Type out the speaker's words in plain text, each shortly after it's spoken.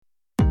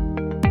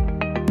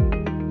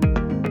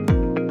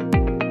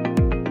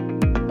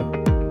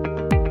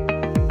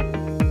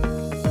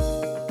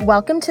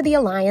Welcome to the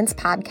Alliance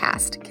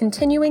podcast,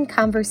 Continuing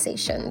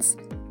Conversations.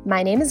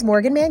 My name is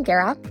Morgan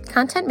Mangera,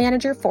 Content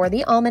Manager for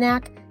the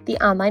Almanac, the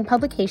online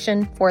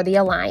publication for the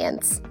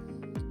Alliance.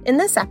 In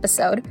this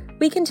episode,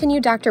 we continue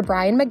Dr.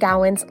 Brian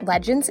McGowan's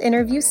Legends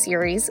interview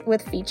series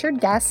with featured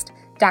guest,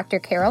 Dr.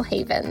 Carol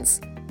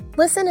Havens.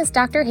 Listen as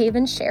Dr.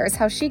 Havens shares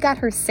how she got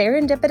her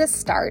serendipitous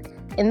start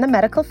in the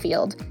medical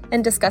field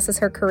and discusses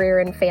her career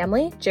in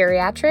family,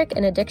 geriatric,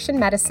 and addiction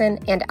medicine,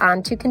 and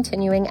on to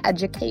continuing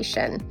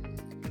education.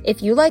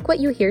 If you like what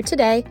you hear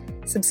today,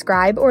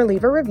 subscribe or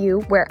leave a review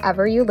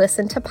wherever you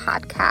listen to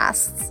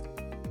podcasts.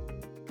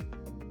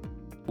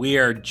 We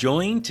are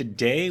joined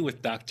today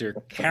with Dr.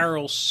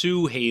 Carol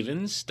Sue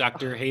Havens.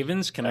 Dr.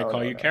 Havens, can I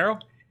call you Carol?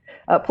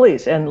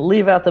 Please, and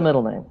leave out the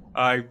middle name.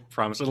 I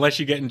promise, unless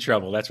you get in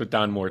trouble. That's what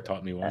Don Moore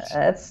taught me once.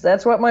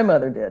 That's what my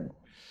mother did.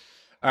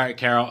 All right,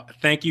 Carol,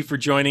 thank you for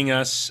joining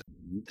us.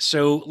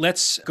 So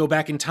let's go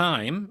back in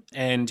time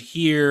and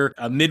hear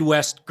a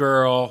Midwest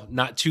girl,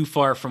 not too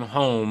far from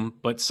home,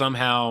 but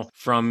somehow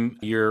from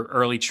your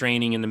early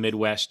training in the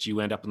Midwest,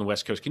 you end up on the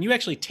West Coast. Can you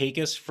actually take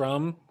us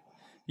from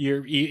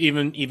your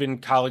even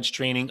college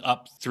training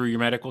up through your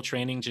medical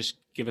training? Just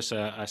give us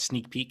a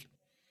sneak peek.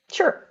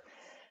 Sure.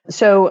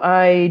 So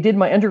I did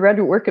my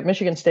undergraduate work at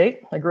Michigan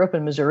State. I grew up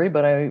in Missouri,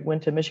 but I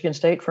went to Michigan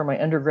State for my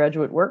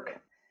undergraduate work,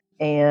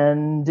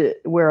 and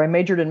where I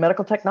majored in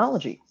medical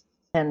technology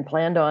and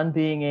planned on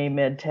being a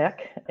med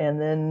tech.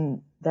 And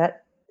then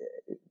that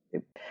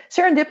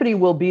serendipity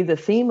will be the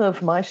theme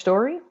of my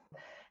story.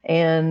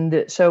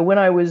 And so when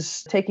I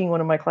was taking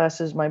one of my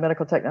classes, my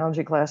medical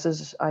technology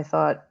classes, I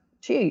thought,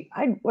 gee,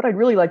 what I'd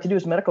really like to do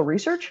is medical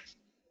research.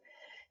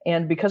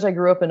 And because I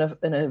grew up in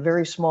a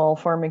very small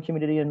farming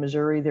community in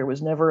Missouri, there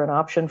was never an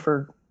option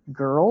for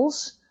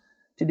girls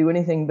to do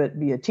anything but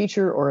be a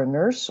teacher or a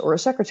nurse or a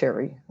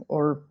secretary,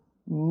 or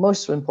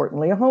most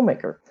importantly, a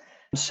homemaker.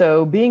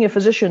 So being a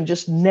physician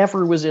just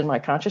never was in my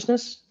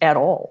consciousness at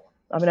all.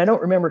 I mean, I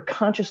don't remember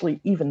consciously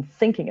even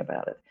thinking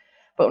about it.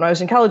 But when I was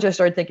in college, I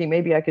started thinking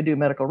maybe I could do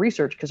medical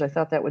research because I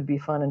thought that would be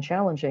fun and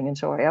challenging. And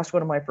so I asked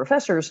one of my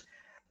professors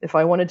if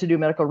I wanted to do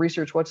medical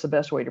research, what's the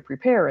best way to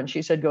prepare? And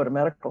she said, go to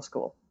medical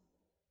school.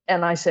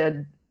 And I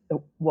said,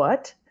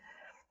 what?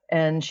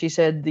 And she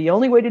said, the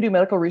only way to do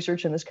medical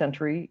research in this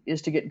country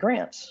is to get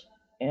grants.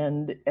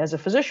 And as a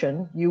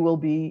physician, you will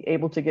be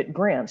able to get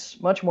grants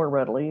much more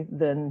readily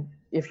than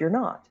if you're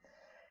not.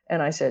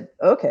 And I said,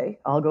 okay,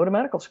 I'll go to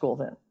medical school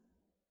then.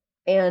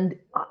 And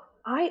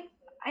I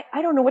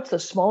don't know what's the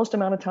smallest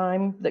amount of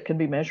time that can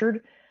be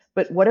measured,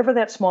 but whatever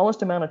that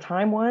smallest amount of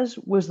time was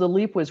the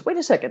leap was, wait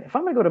a second, if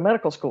I'm going to go to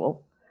medical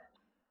school,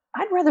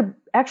 I'd rather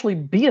actually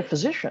be a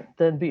physician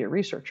than be a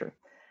researcher.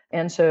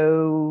 And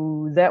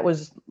so that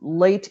was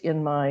late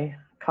in my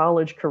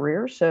college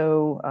career.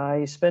 So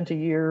I spent a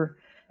year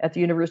at the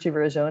University of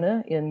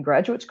Arizona in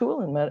graduate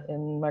school in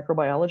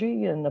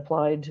microbiology, and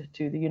applied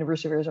to the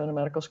University of Arizona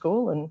Medical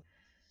School and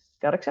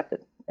got accepted.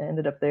 I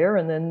ended up there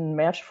and then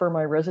matched for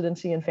my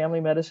residency in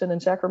family medicine in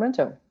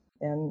Sacramento,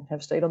 and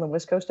have stayed on the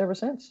West Coast ever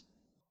since.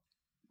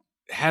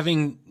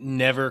 Having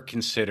never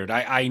considered,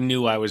 I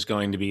knew I was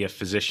going to be a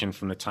physician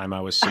from the time I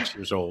was 6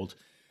 years old.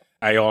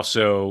 I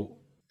also,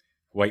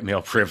 white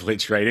male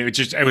privilege, right?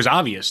 It was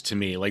obvious to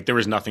me, like there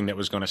was nothing that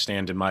was going to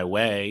stand in my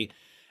way.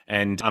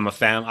 And I'm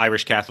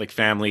Irish Catholic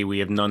family. We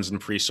have nuns and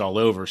priests all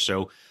over.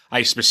 So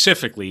I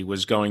specifically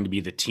was going to be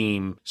the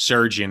team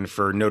surgeon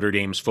for Notre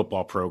Dame's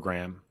football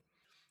program.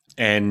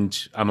 And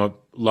I'm a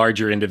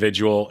larger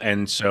individual.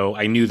 And so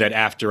I knew that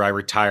after I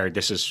retired,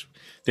 this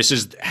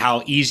is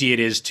how easy it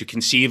is to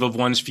conceive of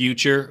one's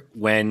future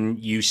when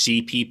you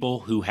see people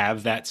who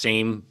have that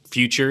same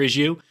future as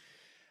you.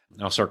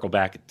 I'll circle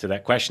back to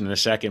that question in a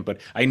second.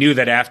 But I knew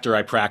that after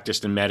I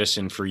practiced in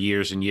medicine for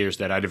years and years,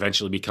 that I'd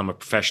eventually become a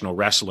professional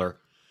wrestler.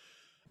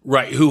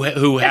 Right, who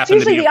happened to be It's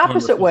usually the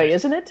opposite way,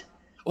 isn't it?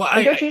 Well,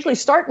 don't you usually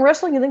start in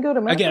wrestling and then go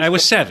to medical again? I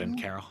was 7,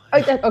 Carol.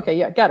 Okay,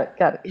 yeah, got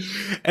it.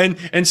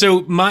 And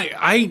so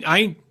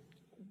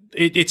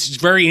it's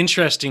very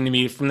interesting to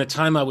me. From the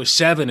time I was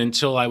 7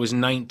 until I was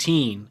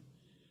 19,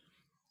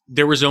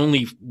 there was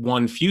only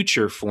one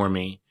future for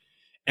me,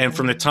 and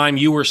from the time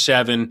you were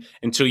 7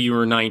 until you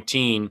were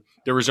 19,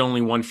 there was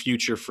only one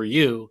future for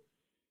you,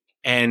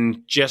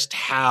 and just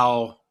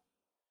how.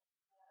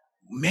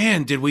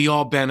 Man, did we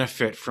all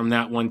benefit from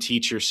that one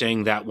teacher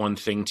saying that one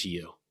thing to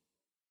you?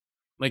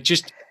 Like,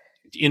 just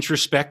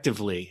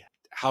introspectively,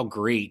 how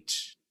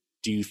great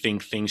do you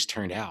think things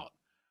turned out?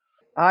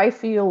 I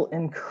feel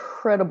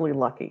incredibly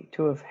lucky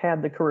to have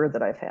had the career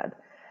that I've had.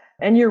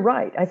 And you're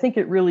right. I think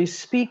it really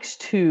speaks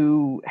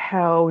to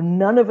how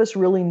none of us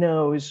really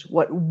knows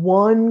what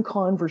one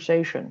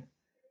conversation,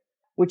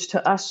 which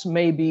to us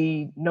may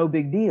be no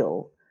big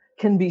deal,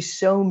 can be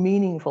so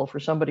meaningful for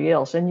somebody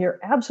else. And you're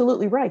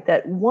absolutely right.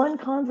 That one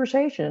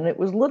conversation, it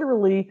was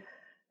literally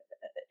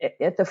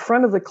at the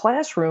front of the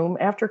classroom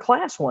after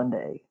class one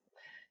day.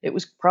 It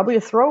was probably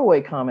a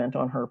throwaway comment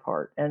on her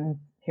part. And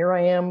here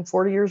I am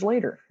 40 years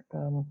later.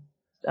 And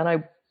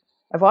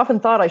I've often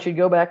thought I should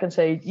go back and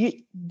say,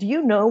 do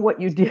you know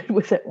what you did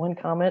with that one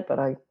comment? But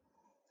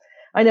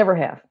I never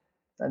have.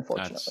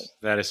 unfortunately.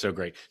 That is so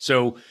great.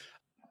 So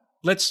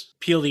let's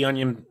peel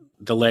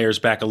the layers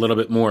back a little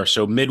bit more.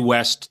 So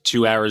Midwest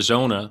to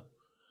Arizona,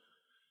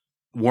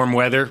 warm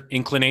weather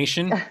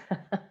inclination.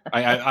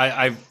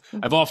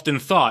 I've often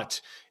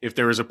thought if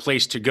there was a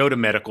place to go to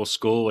medical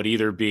school, it would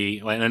either be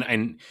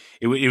and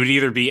it would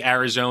either be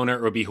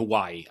Arizona or be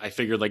Hawaii. I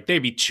figured like they'd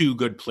be two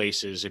good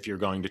places if you're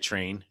going to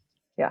train.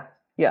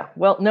 Yeah.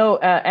 Well, no,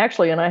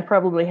 actually, and I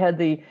probably had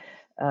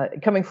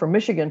coming from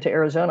Michigan to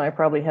Arizona, I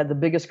probably had the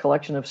biggest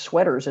collection of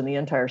sweaters in the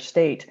entire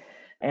state.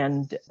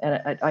 And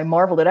I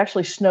marveled. It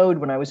actually snowed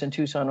when I was in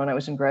Tucson when I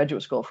was in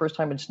graduate school. First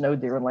time it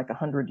snowed there in like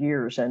 100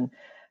 years. And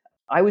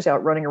I was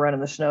out running around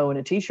in the snow in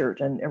a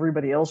t-shirt, and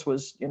everybody else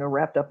was,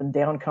 wrapped up in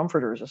down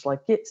comforters. It's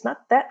like, it's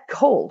not that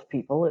cold,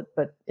 people.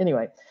 But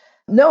anyway,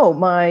 no,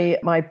 my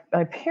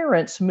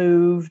parents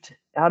moved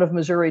out of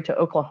Missouri to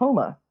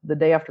Oklahoma the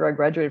day after I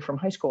graduated from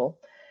high school,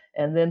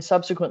 and then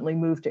subsequently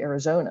moved to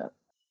Arizona.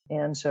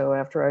 And so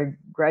after I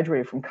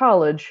graduated from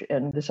college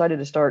and decided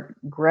to start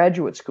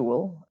graduate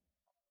school,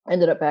 I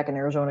ended up back in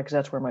Arizona because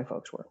that's where my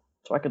folks were.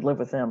 So I could live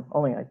with them.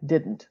 Only I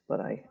didn't, but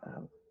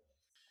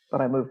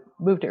I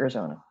moved to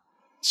Arizona.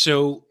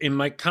 So in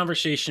my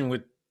conversation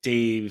with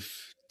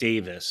Dave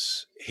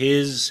Davis,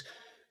 his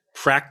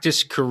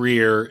practice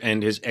career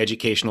and his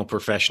educational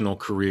professional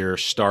career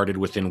started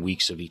within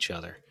weeks of each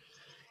other.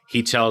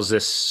 He tells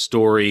this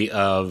story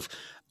of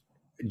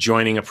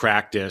joining a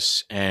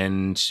practice,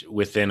 and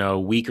within a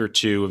week or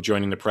two of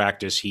joining the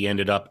practice, he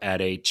ended up at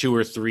a 2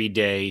 or 3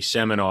 day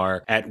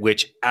seminar at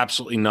which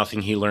absolutely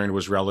nothing he learned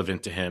was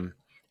relevant to him.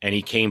 And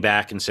he came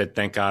back and said,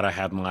 thank God I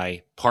have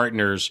my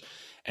partners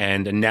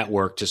and a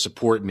network to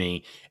support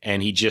me.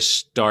 And he just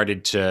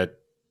started to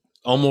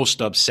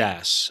almost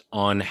obsess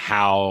on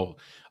how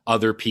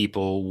other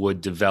people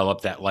would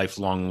develop that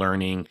lifelong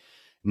learning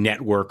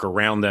network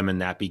around them,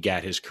 and that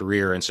begat his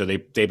career. And so they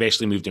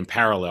basically moved in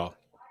parallel.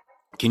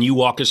 Can you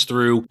walk us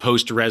through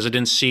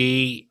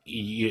post-residency?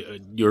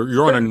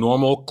 You're on a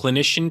normal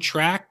clinician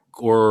track,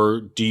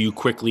 or do you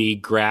quickly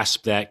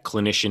grasp that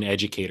clinician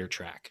educator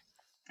track?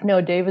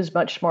 No, Dave is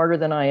much smarter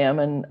than I am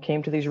and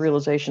came to these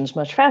realizations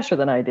much faster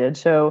than I did.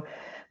 So,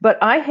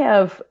 but I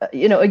have,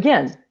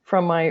 again,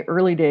 from my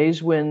early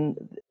days when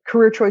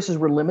career choices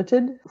were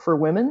limited for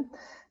women,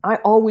 I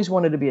always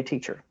wanted to be a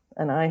teacher.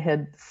 And I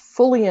had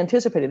fully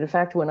anticipated. In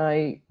fact, when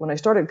I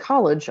started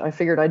college, I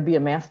figured I'd be a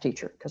math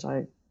teacher because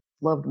I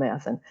loved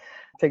math and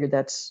figured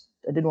I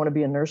didn't want to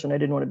be a nurse and I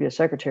didn't want to be a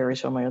secretary.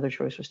 So my other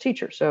choice was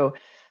teacher.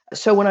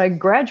 So when I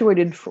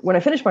graduated, when I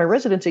finished my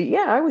residency,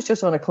 I was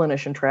just on a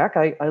clinician track.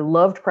 I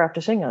loved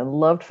practicing. I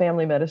loved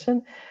family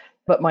medicine.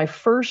 But my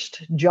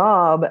first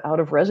job out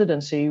of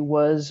residency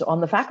was on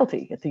the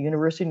faculty at the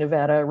University of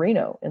Nevada,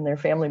 Reno in their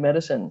family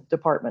medicine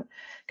department.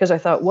 Because I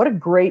thought, what a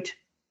great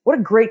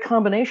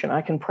combination.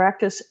 I can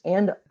practice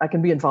and I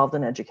can be involved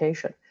in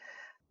education.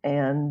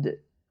 And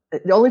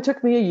it only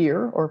took me a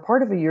year or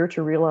part of a year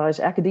to realize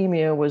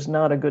academia was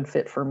not a good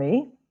fit for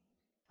me.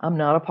 I'm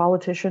not a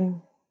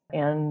politician,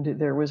 and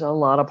there was a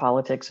lot of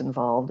politics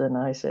involved. And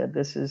I said,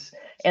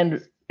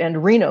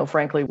 and Reno,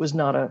 frankly,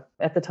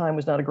 at the time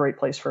was not a great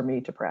place for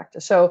me to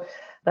practice. So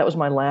that was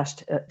my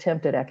last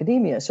attempt at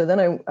academia. So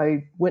then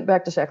I went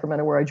back to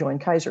Sacramento where I joined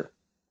Kaiser.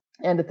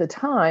 And at the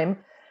time,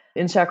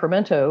 in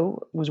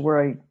Sacramento was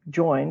where I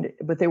joined,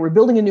 but they were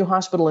building a new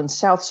hospital in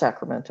South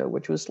Sacramento,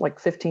 which was like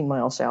 15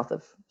 miles south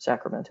of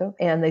Sacramento.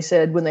 And they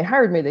said, when they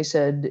hired me, they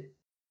said,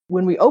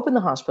 when we open the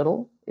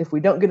hospital, if we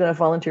don't get enough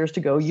volunteers to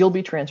go, you'll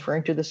be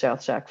transferring to the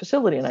South Sac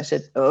facility. And I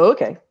said, oh,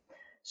 okay.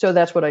 So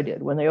that's what I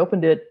did. When they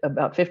opened it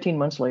about 15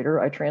 months later,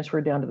 I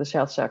transferred down to the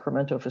South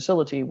Sacramento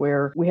facility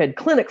where we had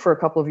clinic for a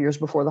couple of years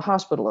before the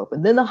hospital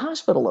opened. Then the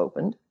hospital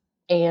opened,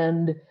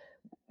 and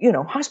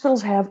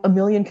hospitals have a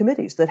million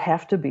committees that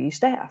have to be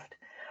staffed.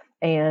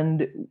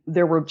 And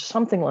there were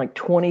something like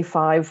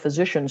 25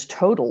 physicians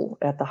total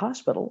at the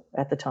hospital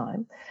at the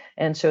time.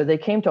 And so they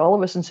came to all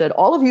of us and said,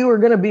 all of you are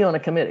going to be on a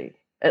committee,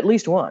 at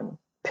least one,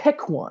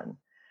 pick one.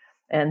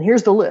 And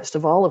here's the list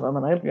of all of them.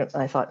 And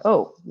I thought,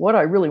 what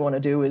I really want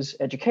to do is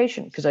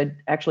education, because I'd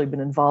actually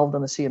been involved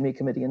on the CME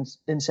committee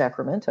in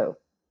Sacramento.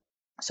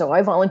 So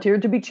I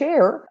volunteered to be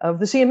chair of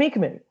the CME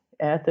committee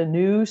at the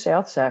new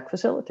South Sac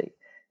facility.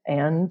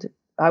 And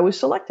I was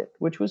selected,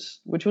 which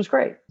was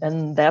great.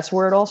 And that's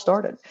where it all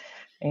started,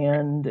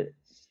 and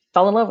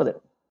fell in love with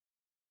it.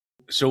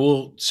 So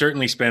we'll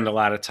certainly spend a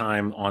lot of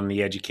time on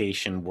the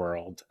education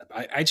world.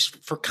 I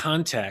just, for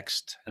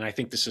context, and I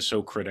think this is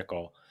so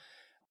critical,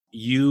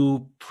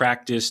 you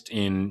practiced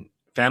in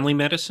family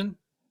medicine?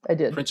 I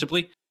did.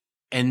 Principally,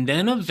 and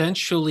then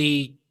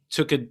eventually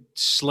took a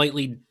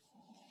slightly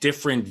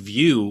different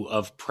view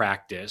of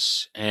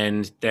practice.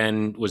 And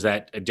then was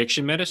that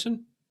addiction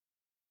medicine?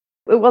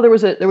 Well, there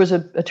was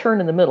a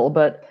turn in the middle,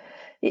 but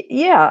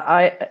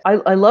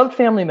I loved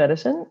family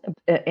medicine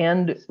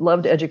and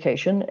loved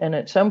education, and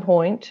at some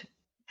point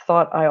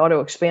thought I ought to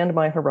expand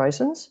my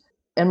horizons.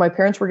 And my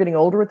parents were getting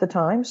older at the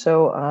time,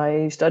 so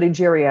I studied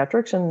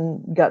geriatrics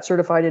and got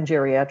certified in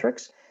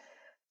geriatrics.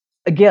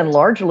 Again,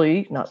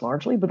 not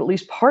largely, but at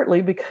least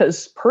partly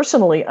because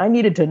personally, I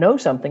needed to know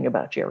something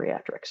about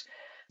geriatrics.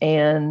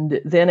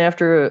 And then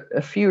after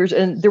a few years,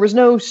 and there was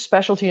no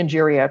specialty in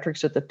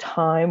geriatrics at the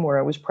time where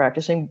I was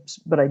practicing,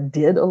 but I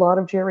did a lot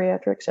of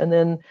geriatrics. And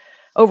then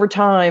over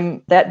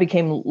time, that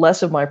became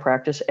less of my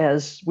practice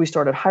as we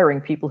started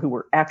hiring people who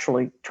were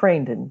actually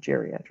trained in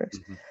geriatrics.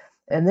 Mm-hmm.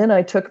 And then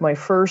I took my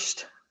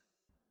first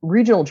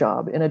regional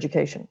job in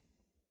education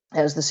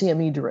as the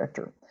CME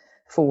director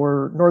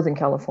for Northern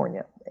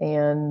California.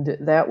 And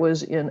that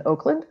was in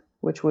Oakland,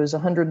 which was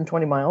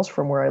 120 miles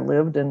from where I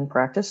lived and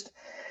practiced.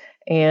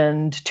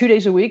 And 2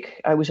 days a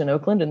week I was in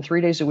Oakland, and 3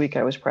 days a week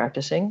I was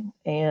practicing.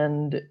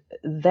 And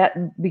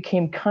that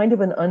became kind of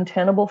an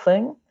untenable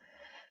thing,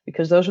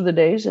 because those are the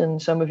days,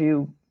 and some of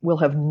you will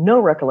have no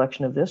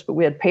recollection of this, but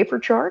we had paper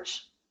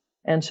charts.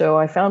 And so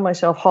I found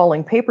myself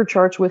hauling paper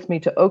charts with me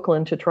to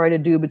Oakland to try to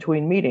do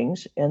between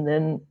meetings. And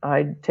then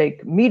I'd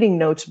take meeting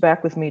notes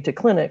back with me to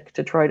clinic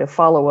to try to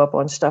follow up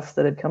on stuff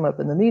that had come up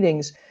in the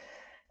meetings.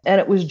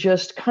 And it was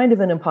just kind of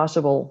an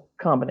impossible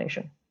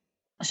combination.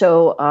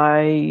 So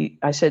I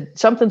said,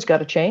 something's got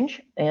to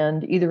change.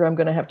 And either I'm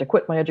going to have to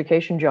quit my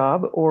education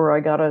job, or I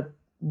got to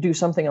do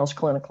something else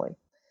clinically.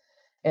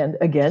 And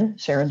again,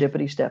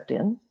 serendipity stepped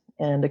in.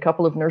 And a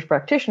couple of nurse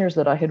practitioners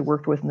that I had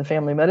worked with in the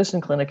family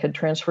medicine clinic had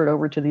transferred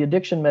over to the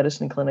addiction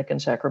medicine clinic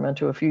in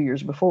Sacramento a few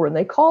years before. And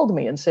they called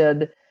me and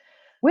said,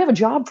 we have a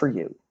job for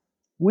you.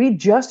 We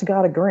just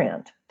got a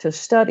grant to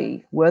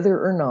study whether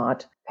or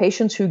not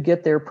patients who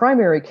get their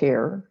primary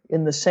care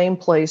in the same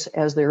place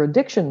as their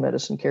addiction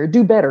medicine care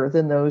do better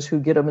than those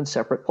who get them in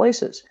separate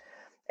places.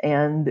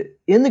 And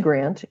in the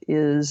grant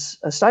is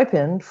a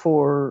stipend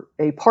for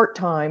a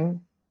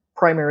part-time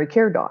primary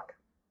care doc.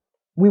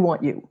 We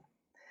want you.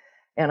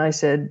 And I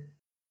said,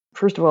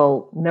 first of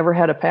all, never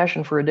had a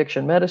passion for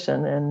addiction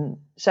medicine. And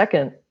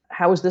second,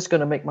 how is this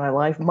going to make my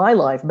life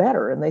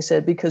better? And they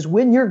said, because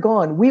when you're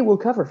gone, we will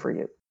cover for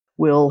you.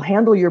 We'll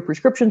handle your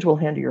prescriptions. We'll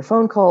handle your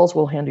phone calls.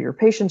 We'll handle your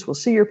patients. We'll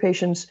see your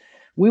patients.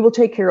 We will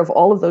take care of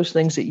all of those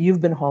things that you've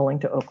been hauling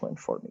to Oakland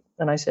for me.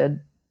 And I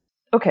said,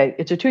 okay,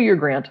 it's a 2-year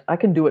grant. I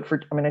can do it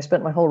I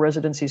spent my whole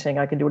residency saying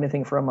I can do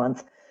anything for a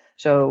month.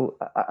 So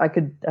I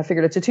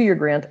figured it's a 2-year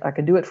grant. I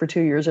can do it for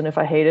 2 years. And if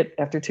I hate it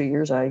after 2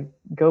 years, I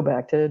go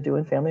back to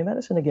doing family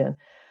medicine again.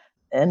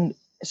 And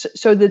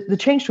so the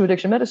change to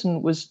addiction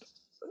medicine was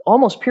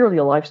almost purely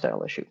a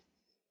lifestyle issue.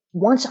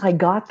 Once I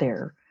got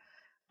there,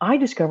 I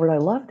discovered I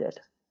loved it.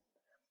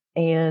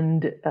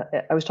 And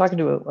I was talking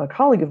to a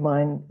colleague of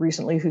mine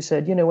recently who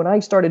said, when I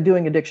started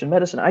doing addiction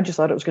medicine, I just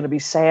thought it was going to be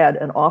sad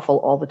and awful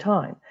all the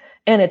time.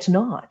 And it's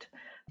not.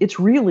 It's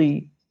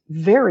really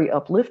very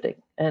uplifting.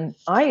 And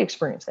I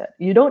experienced that.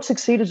 You don't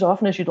succeed as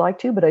often as you'd like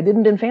to, but I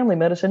didn't in family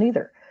medicine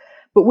either.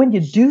 But when you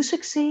do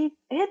succeed,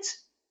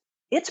 it's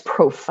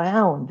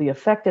profound, the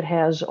effect it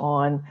has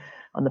on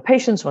the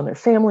patients, on their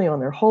family, on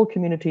their whole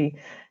community.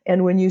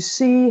 And when you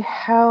see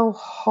how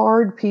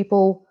hard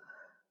people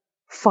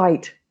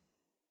fight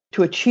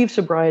to achieve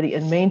sobriety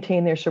and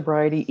maintain their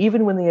sobriety,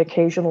 even when they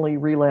occasionally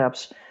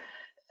relapse,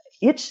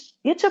 it's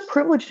a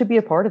privilege to be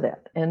a part of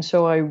that. And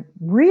so I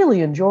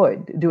really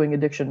enjoyed doing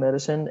addiction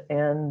medicine,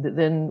 and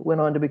then went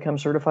on to become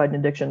certified in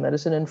addiction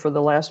medicine. And for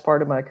the last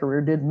part of my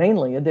career, did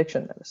mainly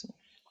addiction medicine.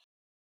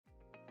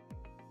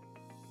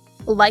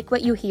 Like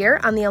what you hear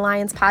on the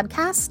Alliance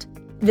podcast?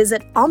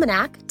 Visit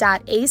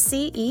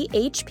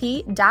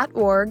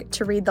almanac.acehp.org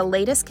to read the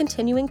latest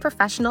continuing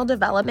professional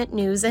development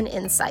news and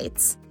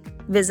insights.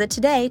 Visit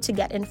today to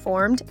get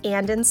informed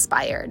and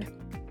inspired.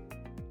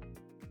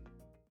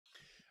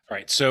 All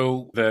right.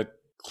 So the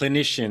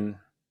clinician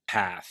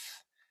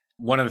path,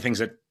 one of the things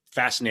that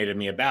fascinated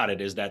me about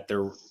it is that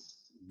there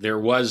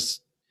was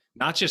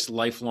not just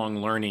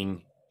lifelong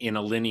learning in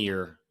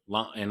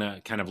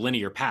a kind of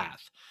linear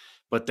path,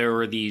 but there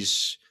were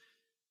these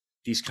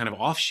kind of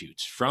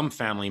offshoots from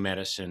family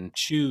medicine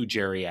to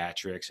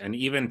geriatrics and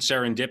even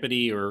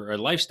serendipity or a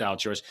lifestyle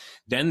choice.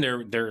 Then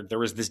there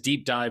was this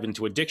deep dive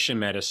into addiction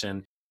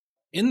medicine.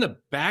 In the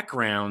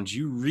background,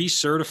 you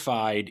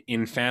recertified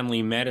in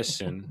family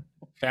medicine,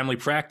 family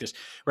practice,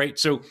 right?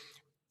 So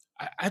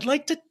I'd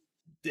like to,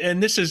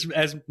 and this is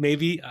as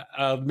maybe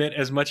meant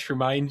as much for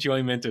my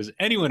enjoyment as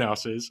anyone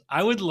else's,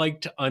 I would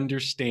like to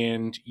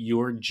understand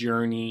your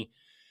journey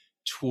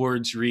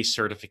towards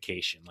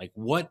recertification. Like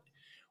what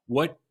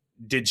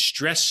did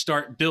stress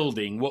start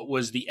building? What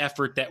was the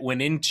effort that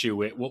went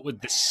into it? What was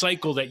the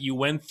cycle that you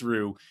went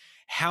through?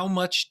 How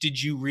much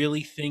did you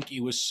really think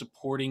it was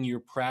supporting your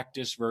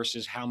practice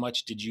versus how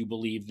much did you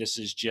believe this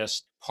is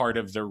just part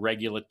of the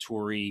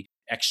regulatory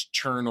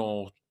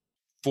external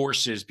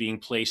forces being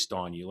placed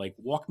on you? Like,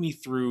 walk me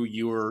through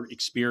your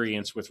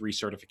experience with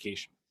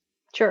recertification.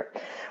 Sure.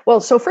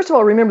 Well, so first of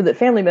all, remember that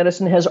family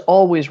medicine has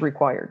always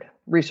required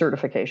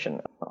recertification.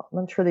 Well,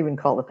 I'm not sure they even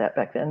called it that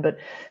back then, but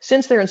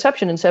since their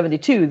inception in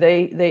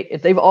 1972,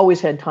 they've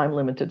always had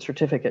time-limited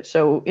certificates.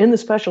 So in the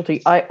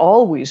specialty, I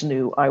always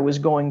knew I was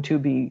going to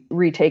be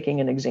retaking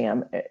an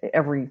exam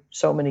every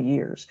so many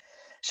years.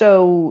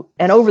 So,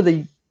 and over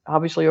the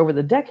obviously over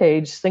the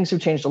decades, things have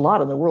changed a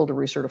lot in the world of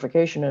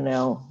recertification, and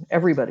now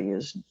everybody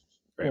is,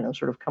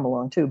 sort of come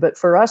along too. But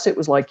for us, it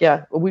was like,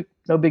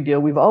 no big deal.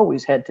 We've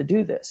always had to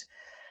do this.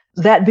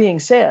 That being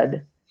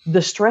said,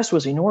 the stress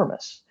was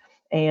enormous.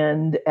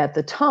 And at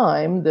the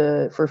time,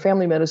 for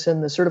family medicine,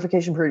 the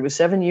certification period was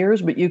 7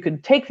 years, but you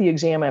could take the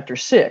exam after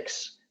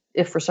 6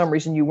 if for some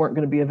reason you weren't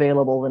going to be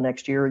available the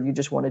next year, or you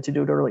just wanted to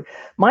do it early.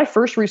 My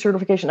first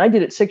recertification, I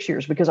did it 6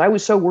 years because I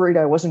was so worried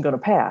I wasn't going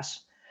to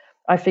pass.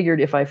 I figured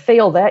if I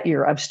fail that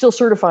year, I'm still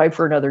certified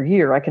for another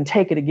year. I can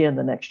take it again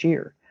the next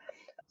year.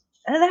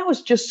 And that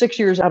was just 6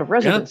 years out of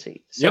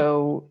residency. Yeah. Yep.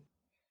 So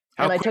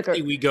how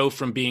quickly we go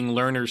from being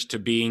learners to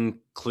being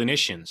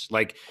clinicians.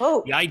 Like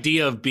the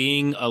idea of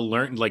being a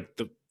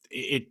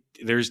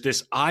there's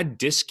this odd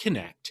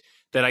disconnect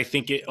that I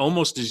think it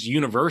almost is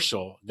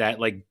universal, that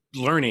like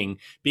learning,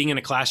 being in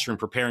a classroom,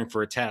 preparing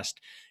for a test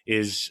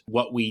is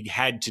what we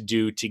had to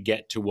do to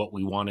get to what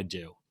we want to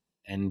do.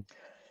 And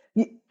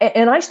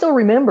I still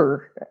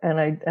remember,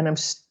 and I'm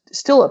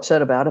still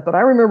upset about it, but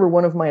I remember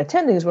one of my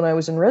attendings when I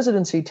was in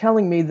residency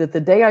telling me that the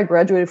day I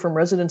graduated from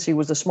residency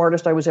was the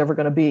smartest I was ever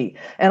going to be.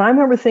 And I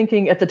remember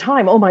thinking at the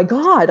time, oh my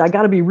God, I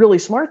got to be really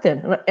smart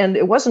then. And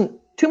it wasn't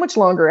too much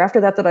longer after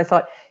that I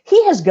thought,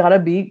 he has got to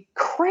be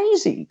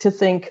crazy to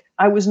think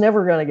I was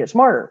never going to get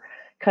smarter.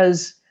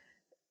 Because,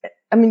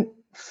 I mean,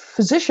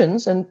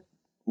 physicians and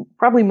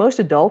probably most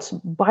adults,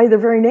 by their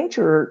very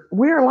nature,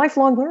 we are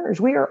lifelong learners.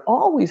 We are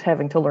always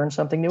having to learn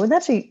something new. And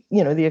that's the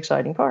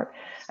exciting part.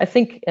 I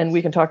think, and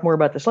we can talk more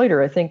about this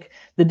later, I think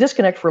the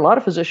disconnect for a lot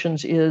of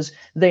physicians is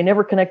they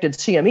never connected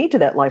CME to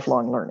that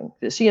lifelong learning.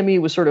 The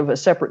CME was sort of a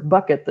separate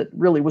bucket that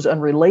really was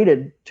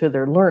unrelated to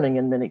their learning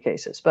in many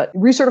cases. But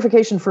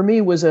recertification for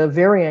me was a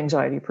very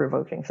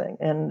anxiety-provoking thing.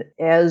 And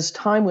as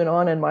time went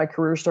on and my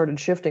career started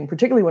shifting,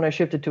 particularly when I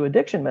shifted to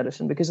addiction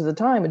medicine, because at the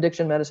time,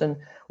 addiction medicine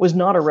was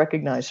not a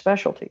recognized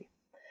specialty.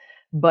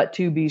 But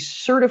to be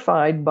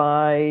certified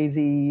by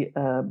the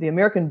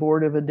American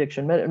Board of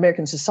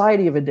American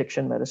Society of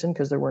Addiction Medicine,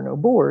 because there were no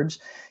boards,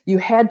 you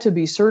had to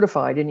be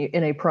certified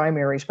in a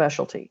primary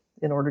specialty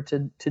in order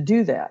to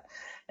do that.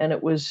 And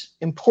it was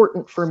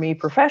important for me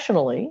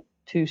professionally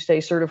to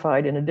stay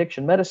certified in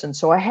addiction medicine,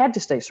 so I had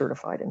to stay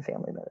certified in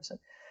family medicine.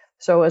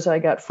 So as I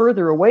got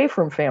further away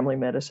from family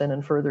medicine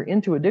and further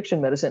into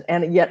addiction medicine,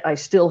 and yet I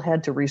still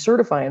had to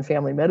recertify in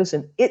family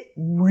medicine, it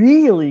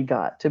really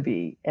got to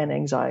be an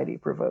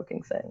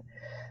anxiety-provoking thing.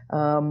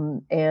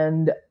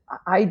 And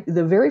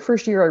the very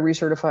first year I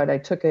recertified, I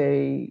took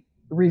a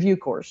review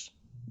course,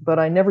 but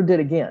I never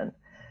did again.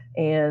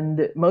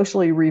 And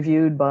mostly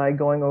reviewed by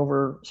going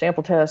over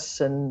sample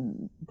tests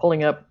and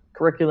pulling up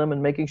curriculum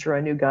and making sure I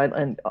knew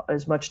guideline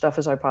as much stuff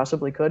as I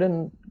possibly could.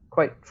 And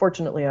quite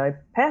fortunately, I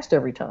passed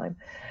every time.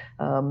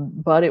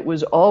 But it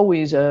was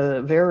always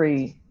a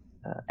very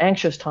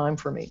anxious time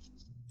for me.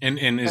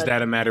 And is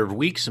that a matter of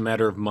weeks, a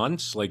matter of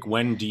months? Like,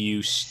 when do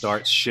you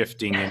start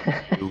shifting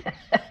into?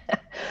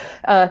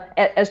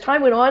 As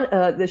time went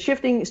on, the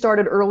shifting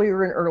started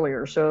earlier and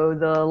earlier. So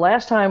the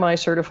last time I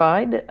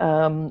certified,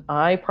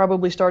 I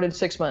probably started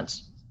 6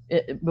 months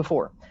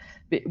before,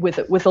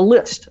 with a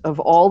list of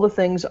all the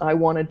things I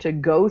wanted to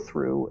go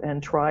through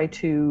and try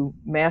to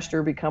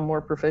master, become more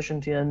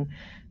proficient in,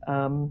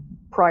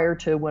 prior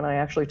to when I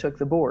actually took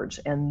the boards.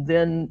 And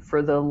then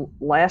for the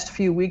last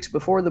few weeks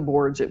before the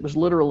boards, it was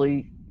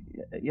literally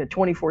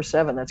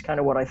 24/7. That's kind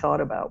of what I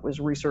thought about, was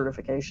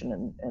recertification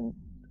and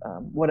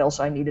what else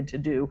I needed to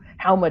do,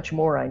 how much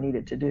more I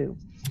needed to do.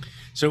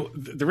 So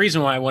the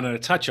reason why I wanted to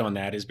touch on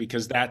that is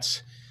because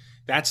that's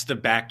the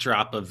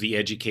backdrop of the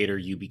educator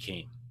you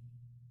became,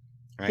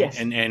 right? Yes.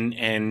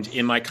 And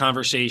in my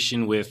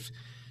conversation with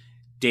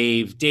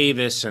Dave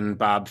Davis and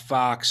Bob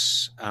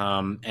Fox,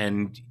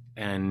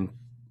 and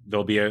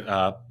there'll be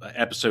a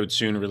episode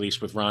soon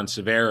released with Ron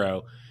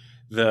Severo,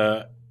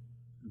 the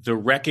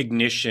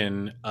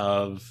recognition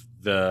of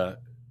the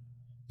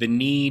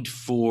need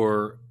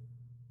for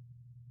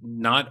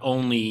not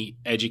only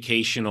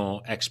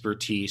educational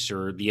expertise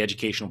or the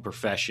educational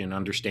profession,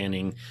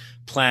 understanding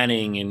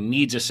planning and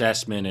needs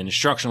assessment and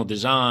instructional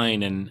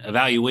design and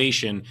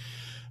evaluation,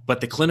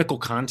 but the clinical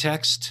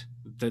context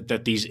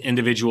that these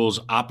individuals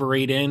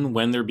operate in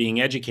when they're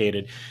being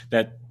educated,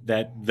 that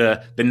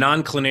the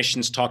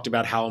non-clinicians talked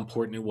about how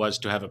important it was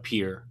to have a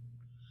peer.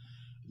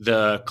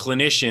 The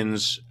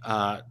clinicians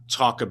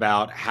talk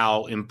about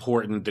how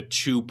important the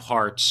two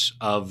parts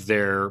of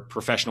their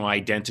professional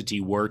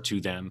identity were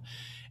to them.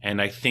 And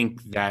I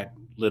think that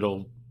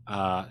little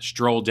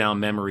stroll down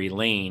memory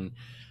lane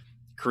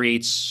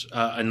creates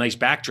a nice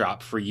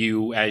backdrop for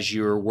you as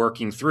you're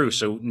working through.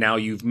 So now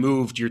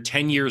you're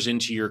 10 years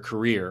into your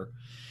career,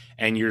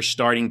 and you're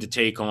starting to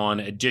take on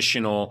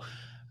additional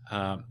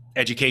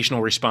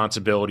educational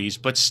responsibilities,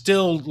 but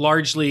still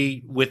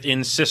largely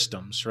within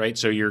systems, right?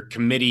 So your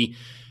committee,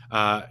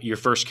 your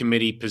first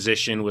committee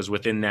position was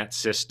within that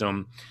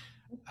system.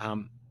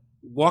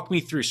 Walk me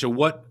through. So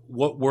what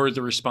were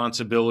the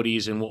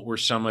responsibilities, and what were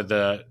some of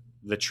the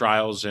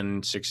trials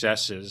and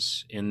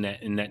successes in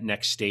that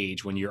next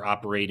stage when you're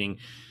operating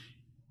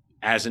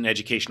as an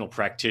educational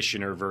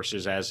practitioner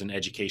versus as an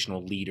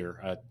educational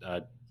leader,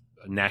 a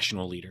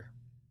national leader?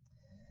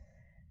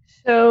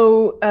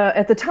 So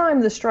at the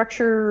time, the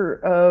structure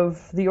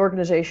of the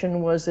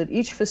organization was that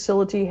each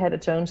facility had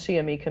its own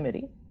CME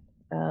committee.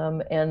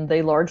 And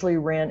they largely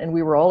ran, and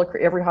we were all,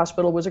 every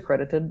hospital was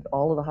accredited.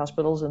 All of the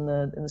hospitals in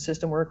the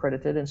system were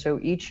accredited. And so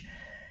each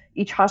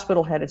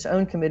hospital had its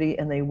own committee,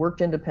 and they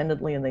worked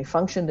independently and they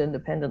functioned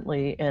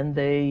independently, and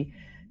they,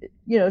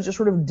 just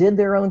sort of did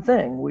their own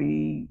thing.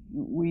 We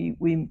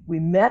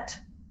met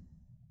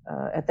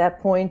at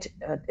that point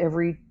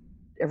every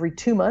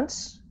 2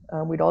 months.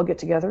 We'd all get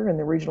together in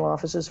the regional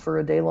offices for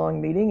a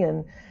day-long meeting,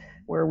 and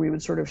where we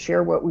would sort of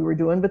share what we were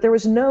doing. But there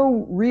was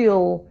no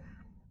real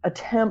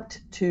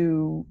attempt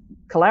to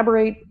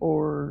collaborate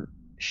or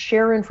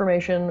share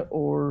information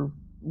or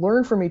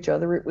learn from each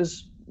other. It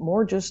was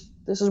more just,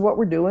 this is what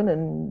we're doing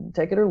and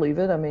take it or leave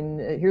it. I mean,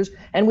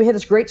 and we had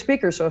this great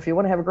speaker. So if you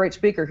want to have a great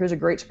speaker, here's a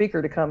great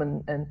speaker to come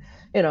and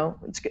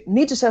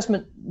needs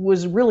assessment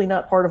was really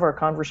not part of our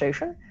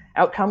conversation.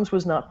 Outcomes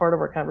was not part of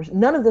our conversation.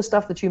 None of the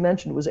stuff that you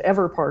mentioned was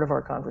ever part of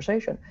our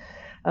conversation.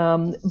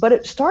 But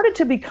it started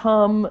to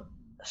become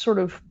sort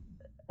of,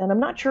 and I'm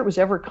not sure it was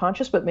ever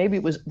conscious, but maybe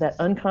it was that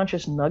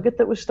unconscious nugget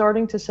that was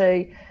starting to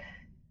say,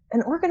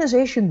 an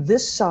organization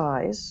this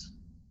size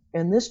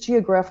and this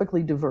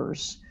geographically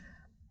diverse,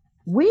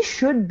 we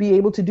should be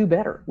able to do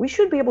better. We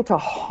should be able to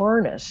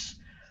harness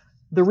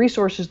the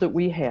resources that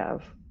we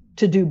have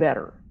to do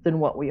better than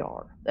what we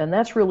are. And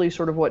that's really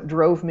sort of what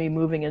drove me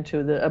moving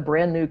into a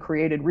brand new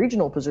created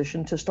regional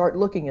position to start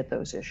looking at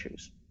those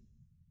issues.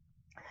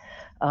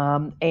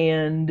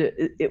 And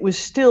it was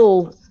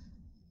still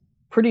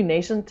pretty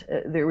nascent.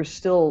 There was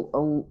still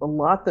a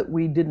lot that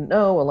we didn't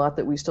know, a lot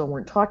that we still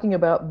weren't talking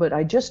about, but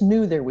I just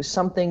knew there was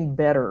something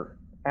better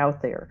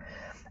out there.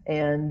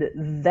 And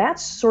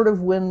that's sort of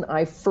when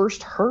I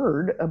first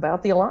heard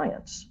about the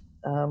Alliance,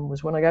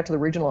 was when I got to the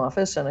regional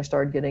office and I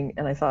started getting,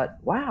 and I thought,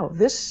 wow,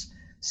 this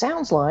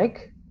sounds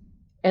like,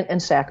 and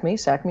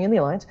SACME and the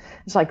Alliance,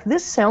 it's like,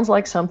 this sounds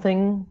like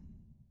something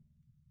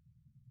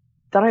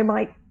that I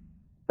might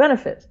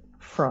benefit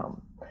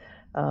from.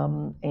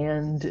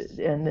 And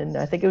then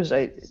I think it was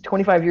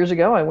 25 years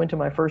ago, I went to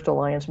my first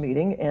Alliance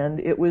meeting, and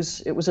it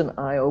was an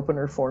eye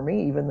opener for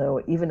me,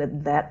 even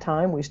at that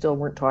time, we still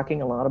weren't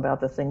talking a lot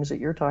about the things that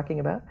you're talking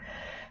about.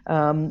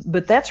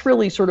 But that's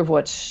really sort of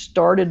what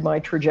started my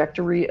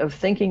trajectory of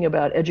thinking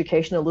about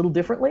education a little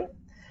differently.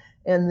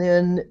 And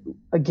then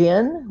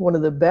again, one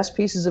of the best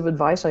pieces of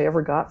advice I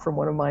ever got from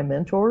one of my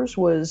mentors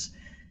was,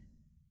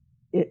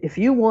 if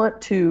you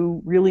want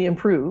to really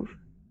improve,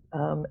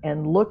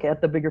 and look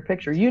at the bigger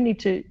picture, you need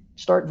to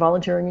start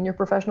volunteering in your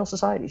professional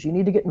societies. You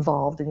need to get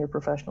involved in your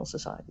professional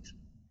societies.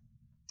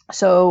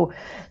 So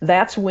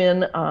that's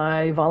when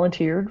I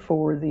volunteered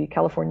for the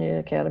California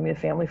Academy of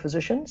Family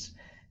Physicians,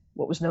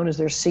 what was known as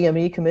their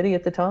CME committee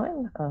at the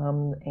time.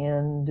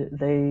 And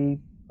they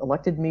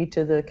elected me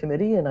to the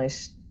committee, and I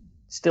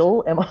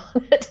still am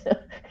on it.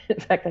 In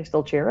fact, I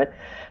still chair it.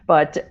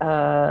 But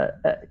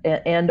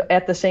and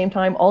at the same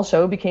time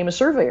also became a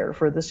surveyor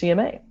for the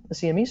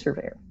CME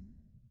surveyor.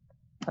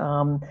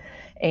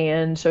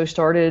 And so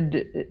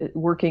started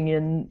working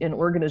in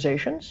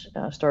organizations,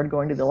 started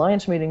going to the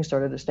Alliance meetings,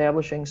 started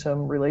establishing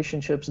some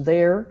relationships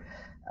there.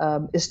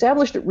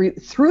 Established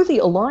it through the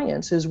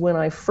Alliance is when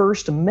I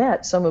first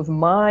met some of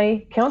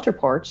my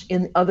counterparts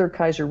in other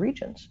Kaiser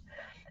regions.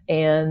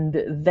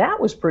 And that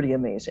was pretty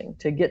amazing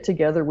to get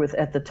together with,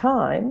 at the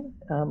time,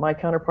 my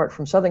counterpart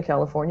from Southern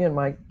California and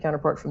my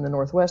counterpart from the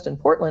Northwest in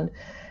Portland.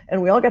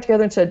 And we all got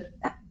together and said,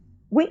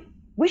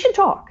 we should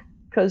talk,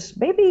 because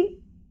maybe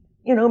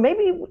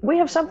we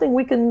have something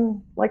we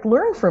can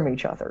learn from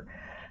each other.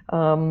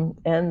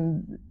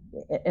 And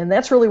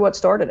that's really what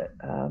started it,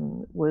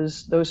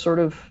 was those sort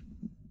of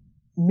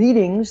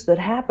meetings that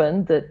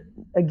happened that,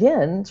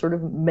 again, sort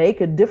of make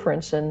a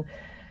difference and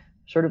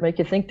sort of make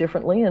you think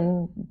differently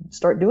and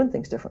start doing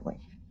things differently.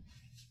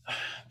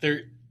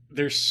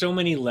 There's so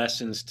many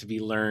lessons to be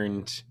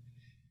learned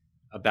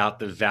about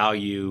the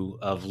value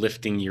of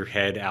lifting your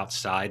head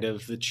outside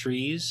of the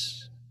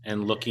trees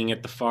and looking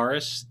at the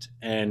forest.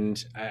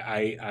 And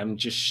I'm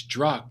just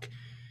struck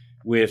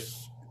with,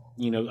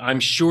 I'm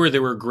sure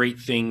there were great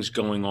things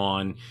going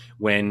on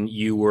when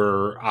you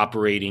were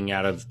operating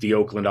out of the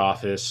Oakland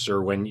office,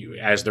 or when you,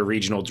 as the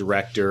regional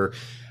director.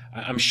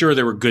 I'm sure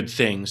there were good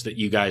things that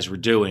you guys were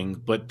doing,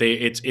 but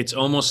it's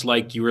almost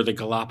like you were the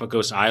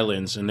Galapagos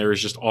Islands, and there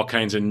was just all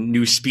kinds of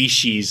new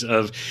species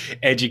of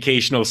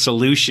educational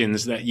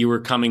solutions that you were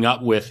coming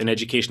up with and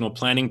educational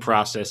planning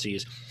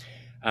processes.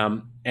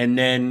 And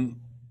then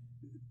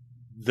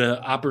the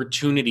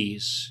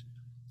opportunities,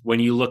 when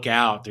you look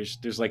out,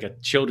 there's like a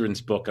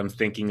children's book I'm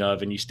thinking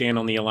of, and you stand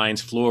on the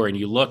Alliance floor and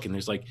you look, and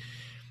there's like,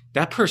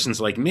 that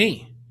person's like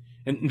me.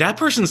 And that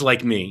person's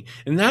like me,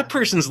 and that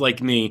person's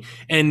like me,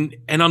 and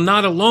I'm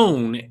not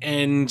alone.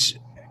 And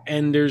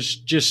there's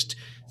just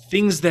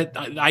things that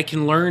I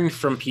can learn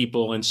from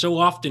people. And so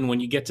often when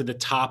you get to the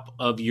top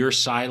of your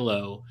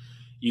silo,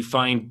 you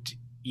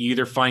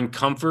either find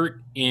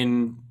comfort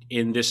in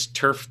in this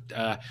turf,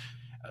 this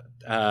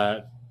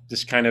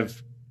kind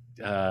of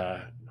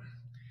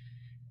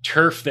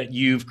turf that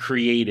you've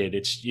created.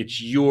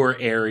 It's your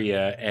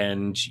area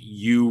and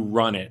you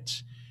run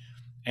it,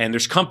 and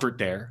there's comfort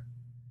there.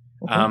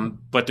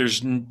 But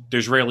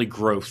there's rarely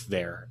growth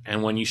there.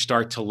 And when you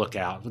start to look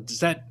out, does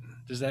that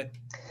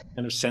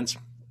kind of sense?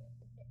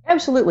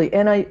 Absolutely.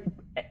 And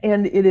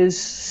it is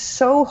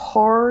so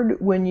hard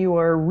when you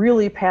are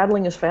really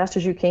paddling as fast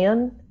as you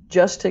can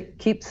just to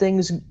keep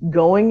things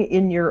going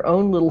in your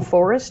own little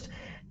forest,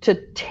 to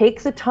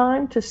take the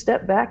time to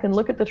step back and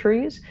look at the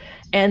trees.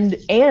 And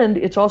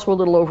it's also a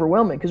little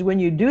overwhelming, because when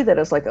you do that,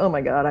 it's like, oh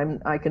my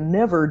God, I can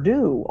never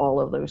do all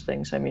of those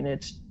things. I mean,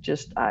 it's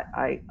just,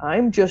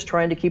 I'm just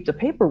trying to keep the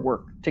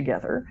paperwork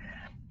together.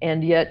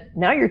 And yet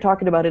now you're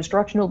talking about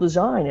instructional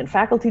design and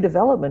faculty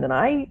development, and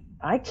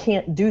I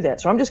can't do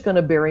that. So I'm just going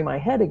to bury my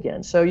head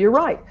again. So you're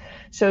right.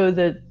 So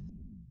the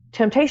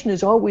temptation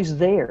is always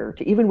there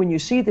to, even when you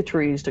see the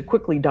trees, to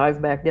quickly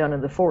dive back down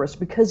in the forest,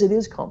 because it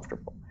is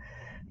comfortable.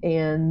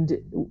 And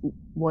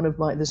one of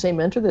the same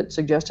mentor that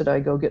suggested I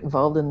go get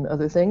involved in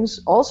other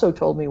things also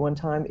told me one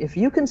time, if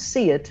you can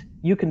see it,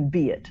 you can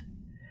be it.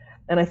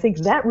 And I think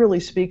that really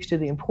speaks to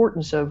the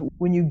importance of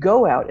when you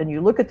go out and you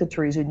look at the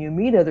trees and you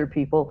meet other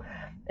people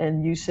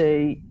and you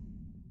say,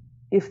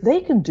 if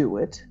they can do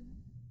it,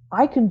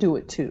 I can do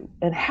it too.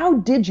 And how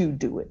did you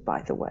do it,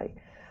 by the way?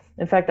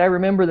 In fact, I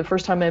remember the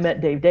first time I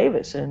met Dave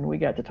Davis, and we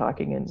got to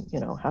talking,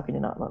 and how can you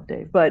not love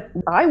Dave? But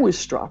I was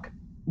struck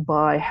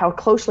by how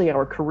closely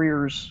our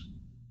careers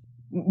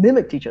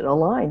mimicked each other,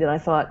 aligned. And I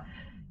thought,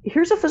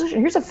 here's a physician,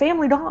 here's a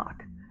family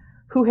doc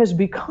who has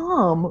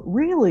become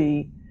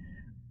really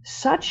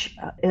such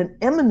an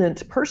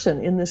eminent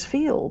person in this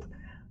field.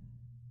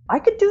 I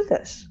could do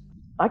this.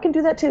 I can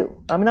do that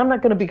too. I mean, I'm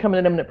not going to become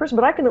an eminent person,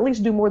 but I can at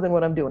least do more than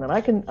what I'm doing. And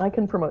I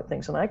can promote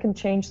things, and I can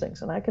change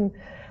things, and I can,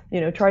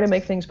 try to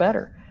make things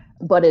better.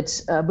 But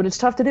it's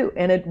tough to do.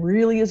 And it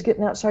really is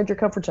getting outside your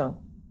comfort zone.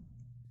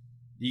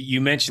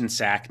 You mentioned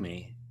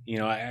SACME.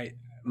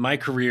 My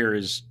career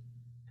has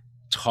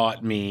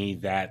taught me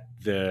that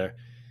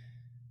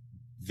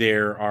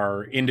there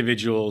are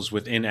individuals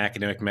within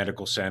academic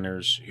medical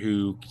centers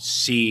who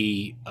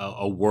see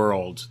a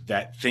world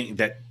that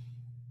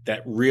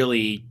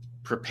really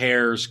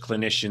prepares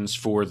clinicians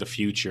for the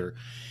future,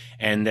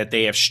 and that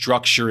they have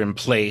structure in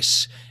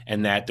place,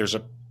 and that there's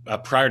a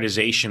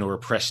prioritization or a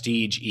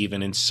prestige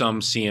even in some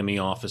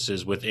CME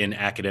offices within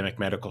academic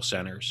medical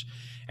centers,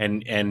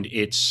 and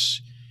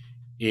it's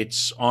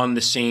on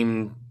the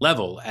same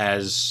level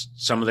as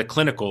some of the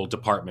clinical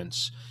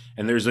departments.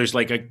 And there's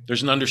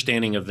an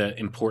understanding of the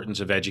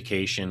importance of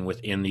education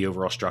within the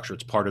overall structure.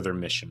 It's part of their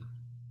mission.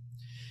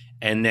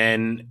 And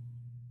then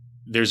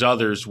there's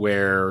others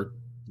where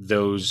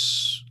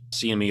those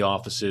CME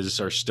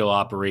offices are still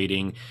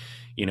operating,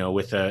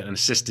 with an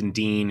assistant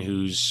dean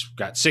who's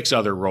got 6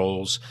 other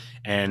roles,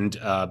 and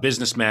a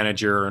business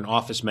manager, an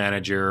office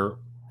manager,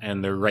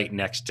 and they're right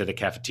next to the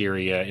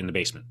cafeteria in the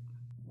basement.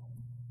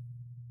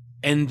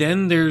 And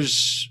then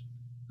there's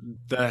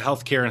the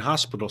healthcare and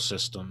hospital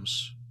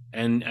systems.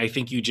 And I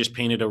think you just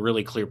painted a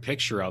really clear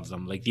picture of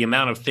them, like the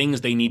amount of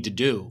things they need to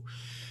do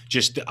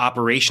just to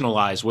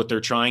operationalize what they're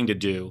trying to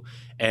do.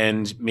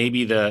 And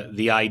maybe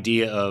the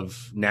idea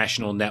of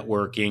national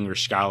networking or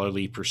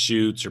scholarly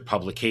pursuits or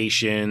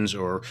publications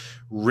or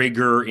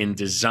rigor in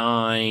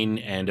design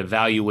and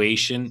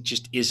evaluation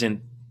just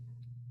isn't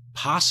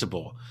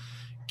possible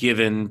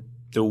given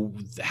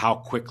how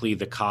quickly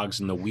the cogs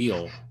in the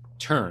wheel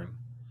turn.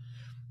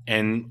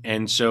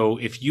 And so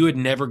if you had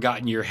never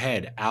gotten your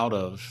head out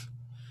of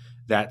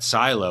that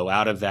silo,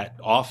 out of that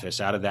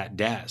office, out of that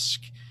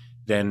desk,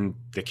 then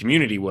the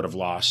community would have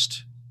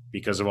lost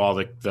because of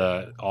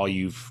all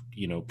you've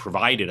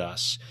provided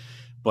us.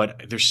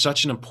 But there's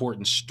such an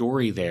important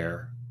story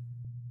there.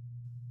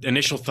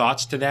 Initial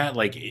thoughts to that,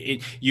 like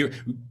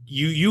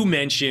you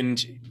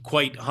mentioned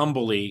quite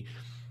humbly,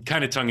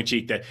 kind of tongue in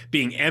cheek, that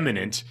being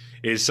eminent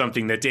is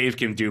something that Dave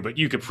can do, but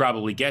you could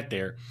probably get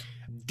there.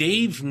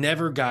 Dave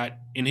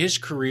in his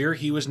career,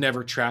 he was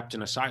never trapped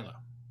in a silo.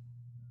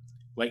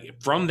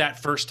 Like from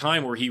that first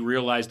time where he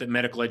realized that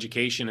medical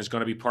education is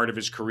going to be part of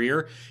his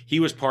career, he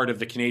was part of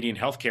the Canadian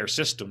healthcare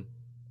system,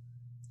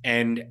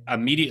 and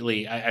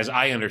immediately, as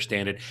I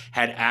understand it,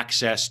 had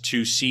access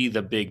to see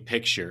the big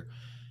picture.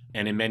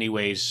 And in many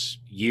ways,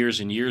 years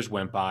and years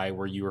went by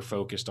where you were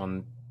focused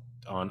on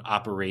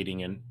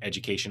operating an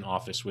education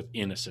office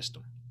within a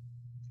system.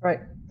 Right.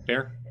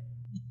 Fair?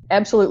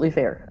 Absolutely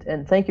fair.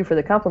 And thank you for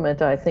the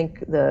compliment. I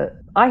think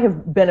I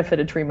have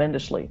benefited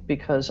tremendously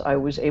because I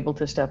was able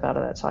to step out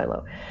of that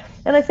silo.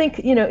 And I think,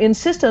 in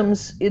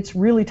systems, it's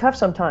really tough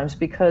sometimes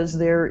because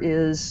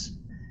there's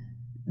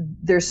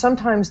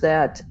sometimes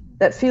that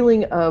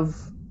feeling of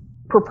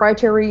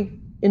proprietary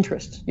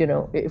interest.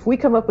 If we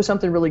come up with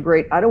something really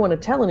great, I don't want to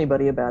tell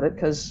anybody about it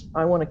because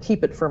I want to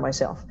keep it for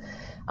myself.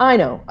 I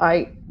know.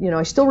 I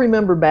still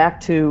remember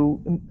back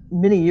to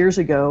many years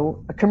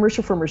ago, a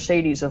commercial for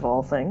Mercedes of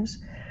all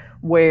things,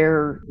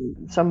 where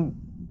some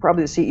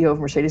probably the CEO of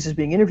Mercedes is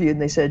being interviewed,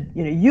 and they said,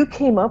 you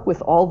came up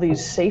with all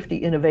these safety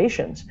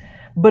innovations,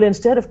 but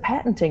instead of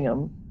patenting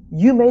them,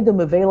 you made them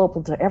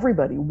available to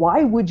everybody.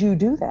 Why would you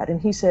do that? And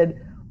he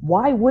said,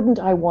 why wouldn't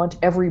I want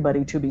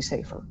everybody to be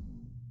safer?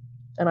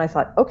 And I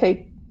thought,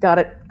 okay, got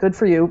it. Good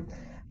for you.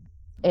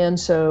 And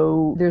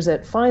so there's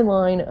that fine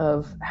line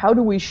of how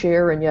do we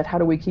share and yet how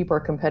do we keep our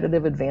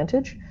competitive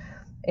advantage?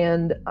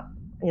 And,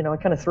 I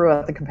kind of threw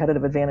out the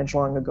competitive advantage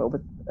long ago,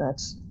 but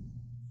that's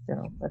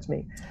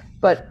me.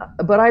 But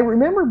I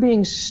remember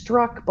being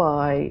struck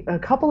by a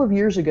couple of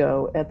years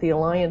ago at the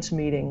Alliance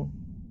meeting,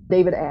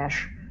 David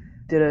Ash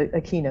did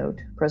a keynote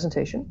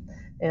presentation.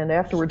 And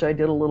afterwards, I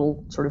did a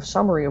little sort of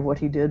summary of what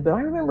he did. But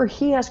I remember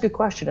he asked a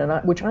question,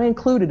 which I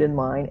included in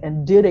mine,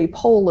 and did a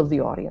poll of the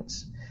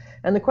audience.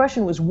 And the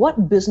question was,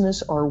 what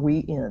business are we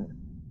in?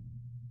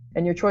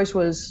 And your choice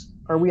was,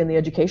 are we in the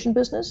education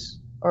business?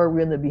 Are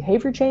we in the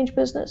behavior change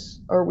business?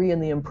 Are we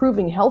in the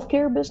improving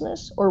healthcare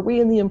business? Or are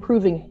we in the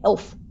improving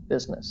health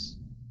business?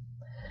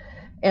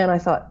 And I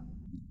thought,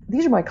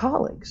 these are my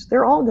colleagues.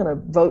 They're all going to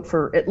vote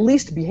for at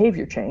least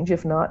behavior change,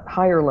 if not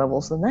higher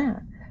levels than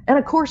that. And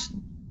of course,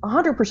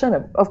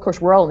 100% of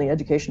course, we're all in the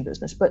education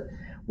business. But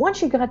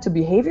once you got to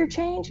behavior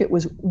change, it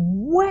was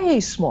way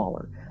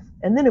smaller.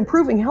 And then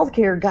improving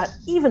healthcare got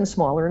even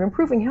smaller, and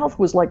improving health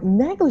was like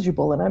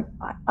negligible. And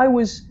I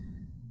was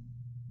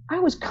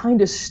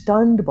kind of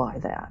stunned by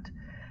that.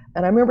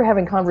 And I remember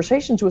having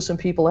conversations with some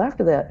people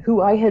after that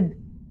who I had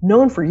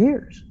known for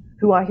years,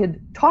 who I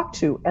had talked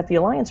to at the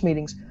Alliance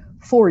meetings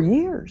for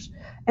years.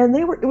 And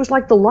it was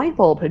like the light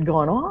bulb had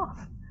gone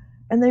off.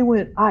 And they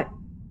went,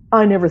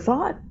 I never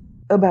thought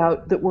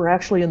about that we're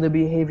actually in the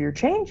behavior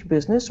change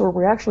business, or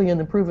we're actually in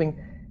the improving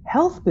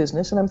health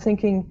business. And I'm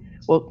thinking,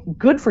 well,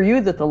 good for you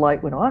that the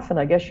light went off. And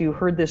I guess you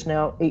heard this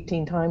now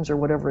 18 times or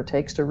whatever it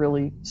takes to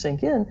really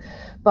sink in.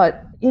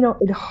 But,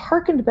 it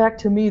harkened back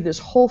to me this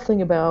whole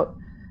thing about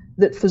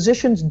that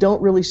physicians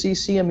don't really see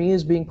CME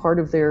as being part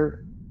of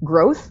their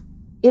growth.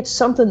 It's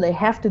something they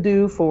have to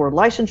do for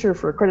licensure,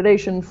 for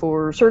accreditation,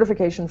 for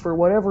certification, for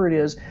whatever it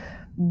is.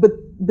 But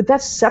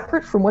that's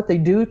separate from what they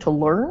do to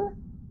learn.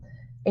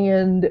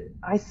 And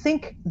I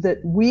think that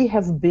we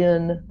have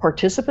been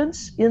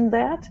participants in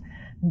that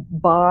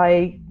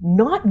by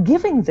not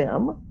giving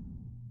them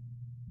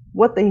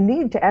what they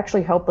need to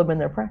actually help them in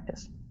their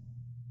practice.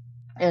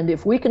 And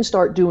if we can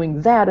start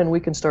doing that, and we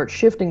can start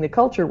shifting the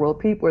culture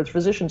where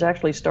physicians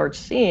actually start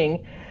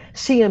seeing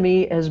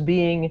CME as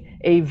being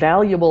a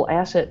valuable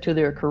asset to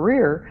their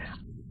career,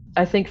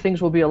 I think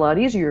things will be a lot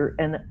easier.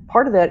 And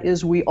part of that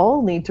is we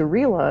all need to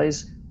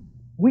realize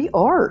we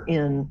are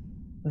in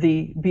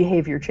the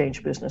behavior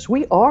change business.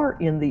 We are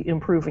in the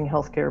improving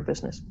healthcare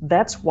business.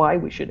 That's why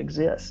we should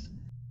exist.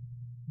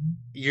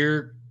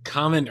 Your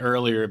comment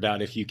earlier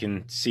about if you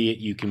can see it,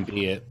 you can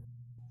be it.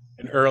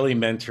 An early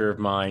mentor of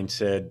mine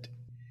said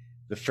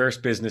the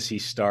first business he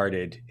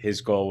started,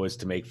 his goal was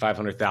to make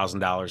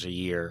 $500,000 a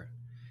year.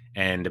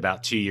 And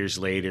about 2 years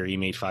later, he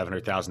made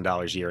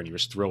 $500,000 a year, and he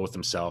was thrilled with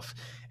himself.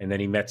 And then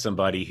he met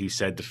somebody who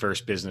said the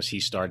first business he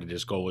started,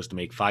 his goal was to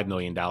make $5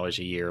 million a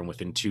year. And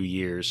within 2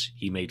 years,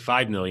 he made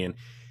 $5 million.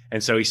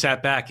 And so he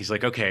sat back. He's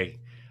like,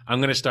 okay, I'm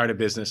going to start a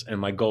business, and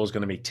my goal is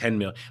going to make 10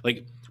 million.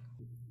 Like,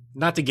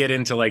 not to get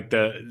into like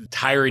the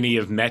tyranny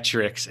of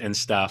metrics and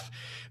stuff,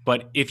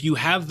 but if you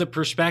have the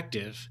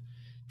perspective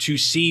to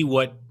see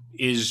what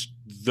is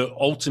the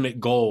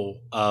ultimate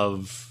goal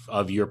of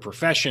your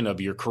profession,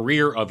 of your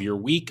career, of your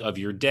week, of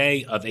your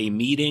day, of a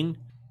meeting,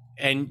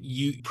 and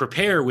you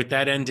prepare with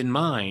that end in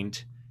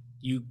mind,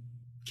 you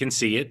can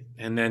see it,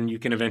 and then you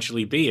can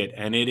eventually be it.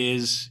 And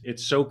it's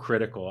so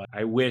critical.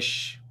 I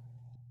wish,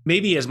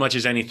 maybe as much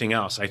as anything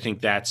else, I think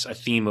that's a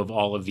theme of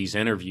all of these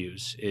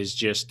interviews, is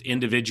just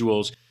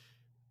individuals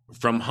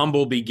from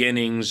humble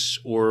beginnings,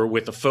 or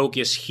with a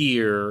focus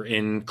here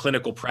in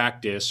clinical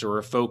practice, or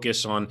a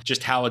focus on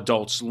just how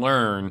adults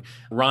learn.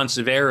 Ron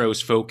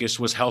Severo's focus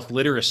was health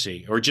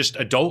literacy, or just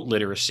adult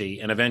literacy,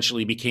 and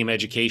eventually became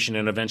education,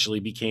 and eventually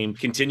became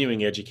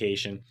continuing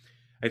education.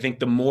 I think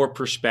the more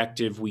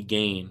perspective we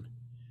gain,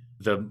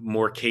 the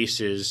more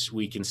cases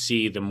we can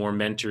see, the more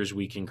mentors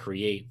we can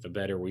create, the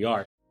better we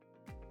are.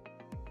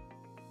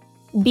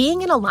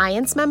 Being an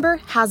Alliance member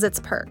has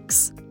its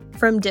perks.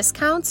 From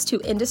discounts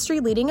to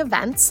industry-leading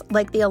events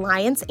like the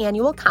Alliance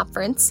Annual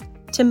Conference,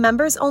 to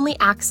members-only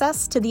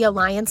access to the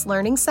Alliance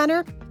Learning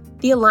Center,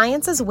 the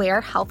Alliance is where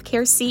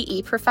healthcare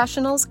CE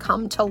professionals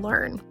come to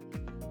learn.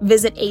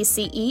 Visit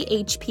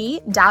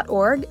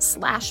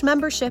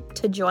acehp.org/membership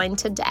to join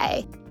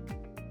today.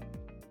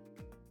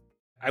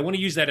 I want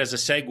to use that as a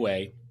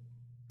segue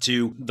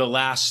to the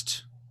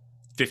last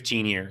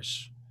 15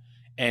 years.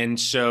 And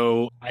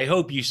so I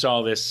hope you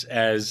saw this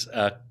as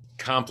a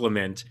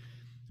compliment.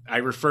 I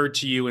referred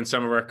to you in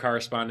some of our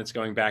correspondence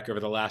going back over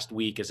the last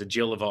week as a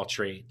Jill of all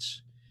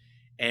trades.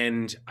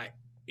 And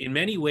in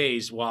many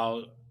ways,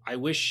 while I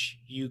wish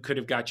you could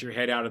have got your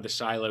head out of the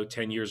silo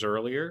 10 years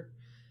earlier,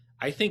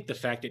 I think the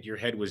fact that your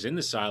head was in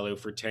the silo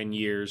for 10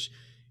 years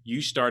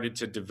you started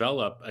to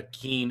develop a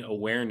keen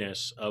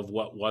awareness of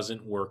what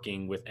wasn't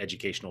working with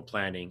educational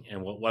planning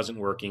and what wasn't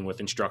working with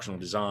instructional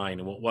design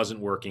and what wasn't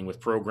working with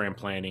program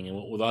planning and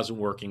what wasn't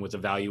working with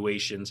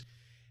evaluations.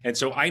 And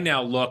so I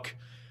now look,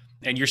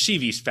 and your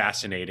CV is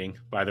fascinating,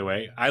 by the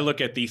way. I look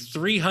at the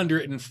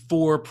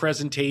 304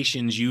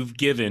 presentations you've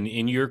given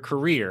in your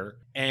career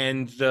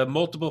and the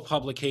multiple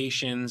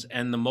publications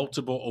and the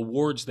multiple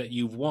awards that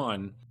you've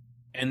won.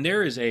 And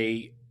there is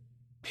a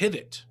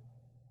pivot,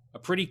 a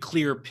pretty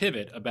clear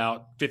pivot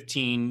about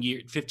 15,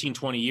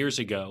 20 years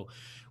ago,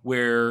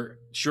 where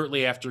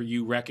shortly after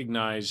you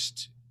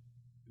recognized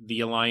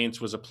the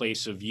Alliance was a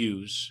place of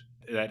use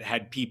that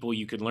had people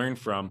you could learn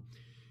from,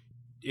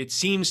 it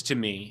seems to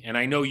me, and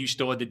I know you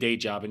still had the day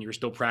job and you're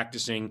still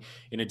practicing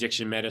in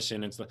addiction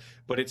medicine and stuff,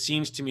 but it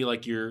seems to me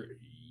like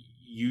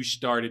you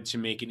started to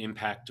make an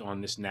impact on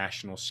this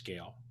national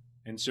scale.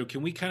 And so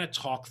can we kind of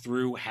talk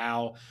through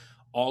how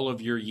all of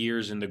your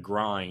years in the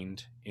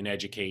grind in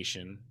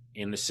education,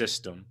 in the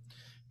system,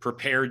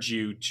 prepared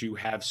you to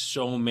have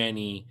so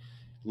many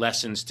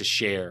lessons to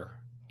share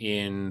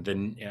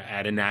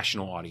at a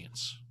national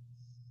audience?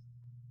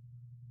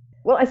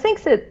 Well, I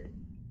think that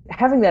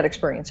having that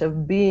experience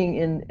of being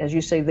in, as you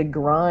say, the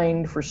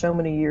grind for so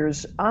many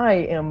years, I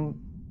am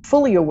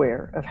fully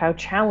aware of how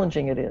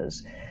challenging it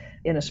is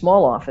in a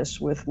small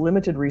office with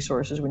limited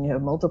resources when you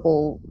have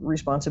multiple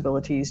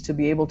responsibilities to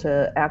be able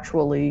to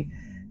actually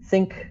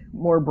think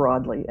more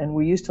broadly. And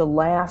we used to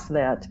laugh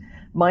that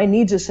my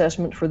needs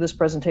assessment for this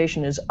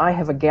presentation is I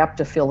have a gap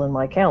to fill in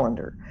my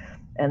calendar.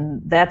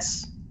 And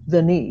that's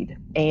the need.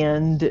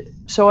 And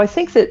so I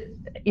think that,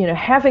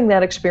 having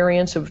that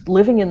experience of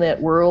living in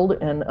that world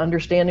and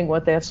understanding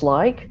what that's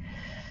like,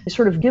 it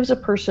sort of gives a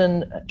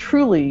person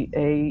truly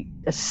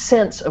a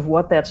sense of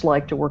what that's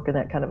like to work in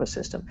that kind of a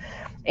system.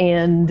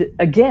 And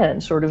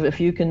again, sort of, if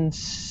you can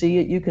see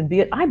it, you can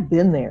be it. I've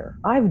been there.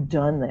 I've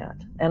done that.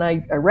 And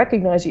I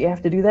recognize that you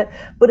have to do that.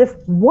 But if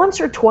once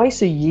or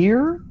twice a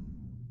year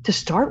to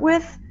start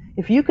with,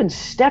 if you can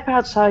step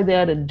outside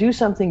that and do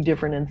something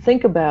different and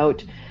think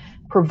about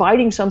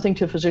providing something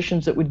to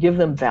physicians that would give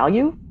them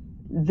value,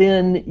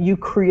 then you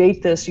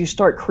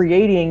start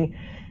creating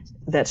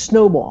that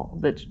snowball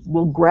that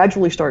will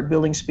gradually start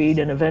building speed,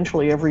 and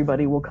eventually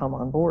everybody will come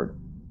on board.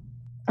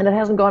 And it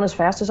hasn't gone as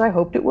fast as I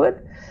hoped it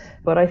would,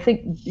 but I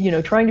think,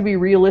 trying to be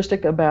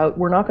realistic about,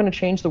 we're not going to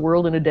change the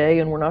world in a day,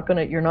 and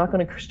you're not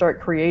going to start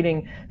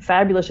creating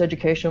fabulous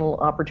educational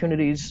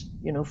opportunities,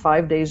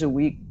 5 days a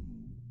week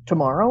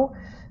tomorrow,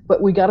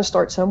 but we got to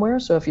start somewhere.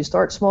 So if you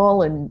start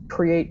small and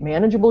create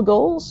manageable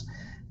goals,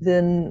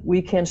 then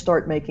we can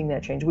start making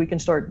that change. We can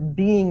start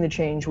being the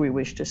change we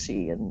wish to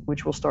see, and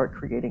which will start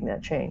creating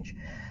that change.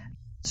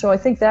 So I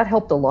think that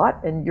helped a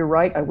lot. And you're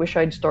right, I wish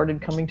I'd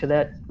started coming to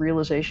that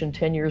realization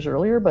 10 years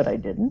earlier, but I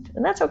didn't.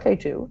 And that's okay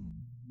too.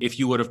 If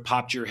you would have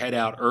popped your head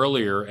out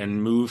earlier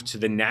and moved to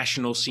the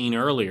national scene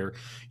earlier,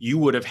 you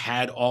would have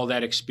had all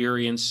that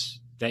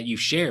experience that you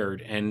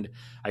shared. And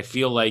I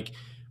feel like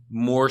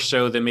more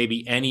so than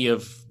maybe any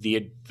of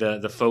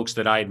the folks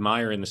that I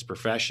admire in this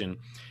profession,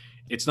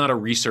 it's not a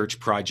research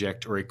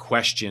project or a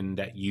question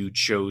that you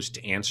chose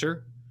to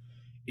answer.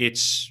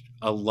 It's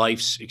a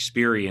life's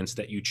experience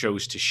that you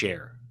chose to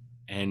share.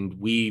 And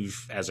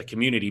we've, as a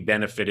community,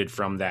 benefited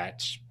from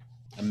that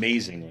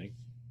amazingly.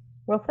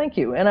 Well, thank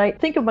you. And I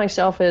think of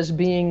myself as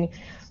being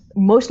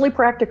mostly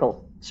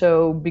practical.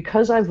 So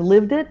because I've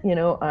lived it,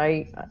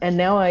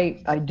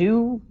 I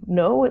do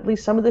know at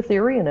least some of the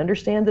theory and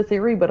understand the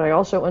theory, but I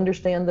also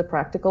understand the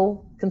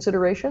practical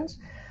considerations.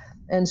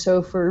 And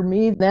so for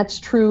me, that's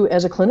true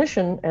as a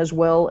clinician as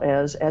well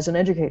as an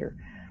educator,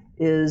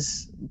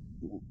 is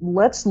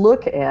let's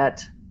look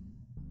at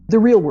the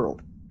real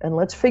world and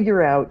let's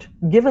figure out,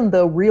 given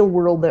the real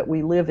world that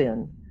we live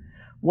in,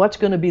 what's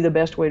going to be the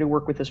best way to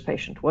work with this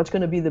patient? What's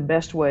going to be the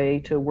best way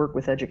to work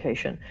with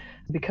education?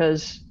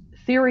 Because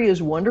theory is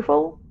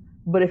wonderful,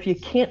 but if you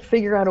can't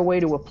figure out a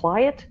way to apply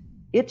it,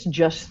 it's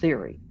just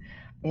theory.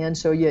 And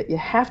so you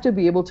have to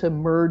be able to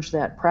merge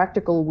that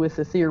practical with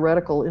the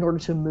theoretical in order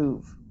to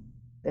move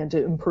and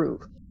to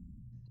improve.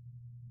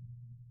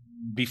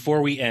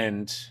 Before we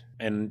end,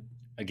 and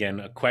again,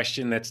 a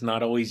question that's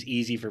not always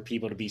easy for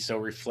people to be so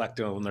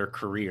reflective on their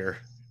career.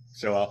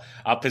 So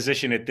I'll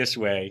position it this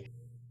way.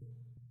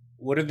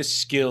 What are the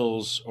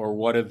skills or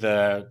what are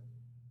the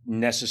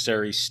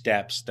necessary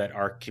steps that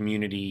our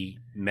community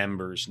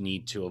members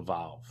need to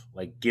evolve?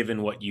 Like,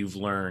 given what you've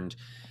learned,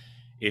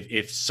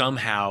 if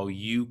somehow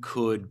you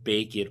could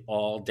bake it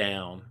all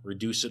down,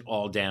 reduce it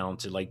all down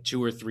to like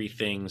 2 or 3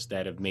 things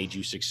that have made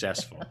you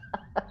successful.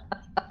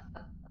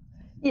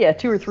 Yeah,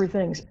 2 or 3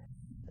 things.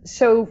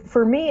 So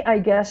for me, I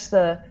guess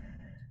the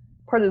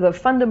part of the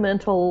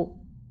fundamental,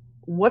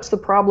 what's the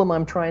problem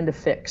I'm trying to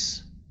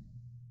fix,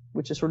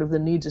 which is sort of the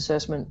needs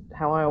assessment,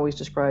 how I always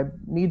describe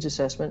needs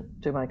assessment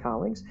to my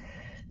colleagues.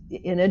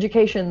 In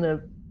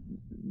education,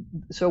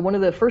 so one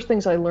of the first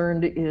things I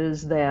learned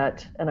is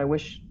that, and I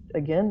wish,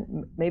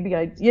 again,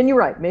 and you're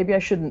right, maybe I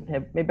shouldn't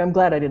have, maybe I'm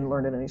glad I didn't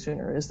learn it any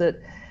sooner, is that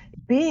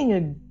being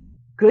a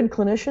good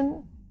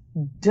clinician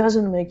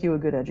doesn't make you a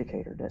good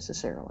educator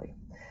necessarily.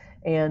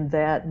 And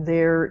that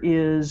there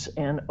is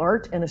an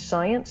art and a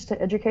science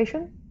to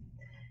education,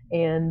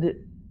 and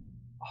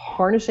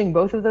harnessing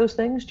both of those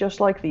things, just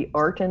like the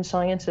art and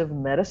science of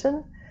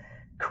medicine,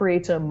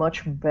 creates a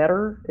much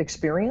better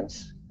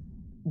experience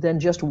than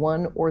just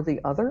one or the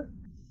other.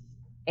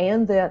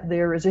 And that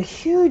there is a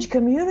huge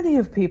community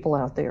of people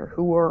out there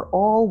who are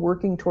all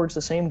working towards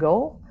the same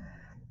goal.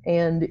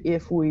 And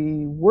if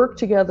we work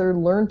together,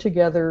 learn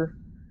together,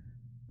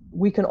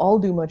 we can all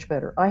do much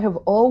better. I have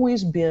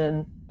always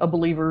been a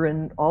believer,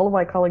 and all of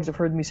my colleagues have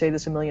heard me say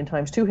this a million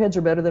times: 2 heads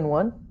are better than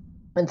 1,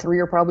 and 3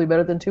 are probably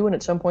better than 2. And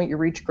at some point you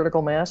reach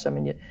critical mass.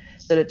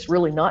 That it's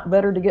really not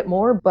better to get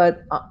more.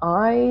 But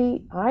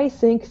I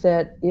think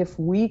that if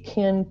we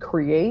can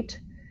create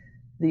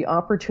the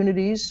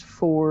opportunities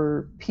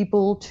for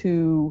people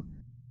to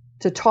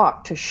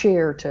talk, to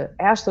share, to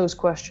ask those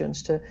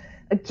questions, to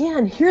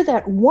again hear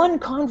that one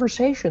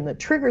conversation that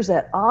triggers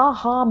that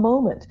aha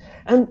moment.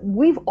 And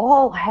we've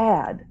all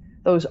had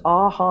those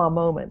aha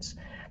moments.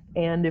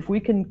 And if we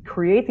can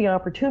create the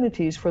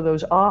opportunities for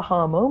those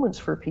aha moments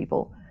for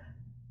people,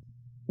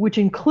 which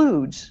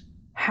includes,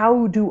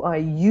 how do I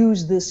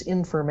use this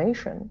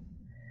information?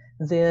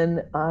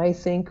 Then I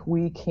think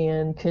we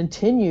can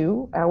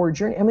continue our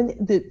journey.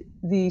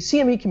 The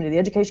CME community, the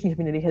education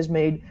community, has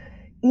made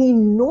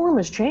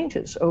enormous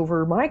changes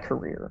over my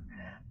career.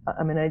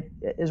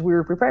 As we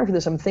were preparing for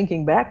this, I'm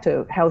thinking back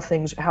to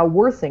how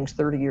were things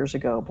 30 years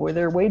ago. Boy,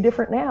 they're way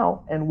different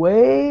now and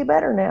way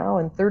better now.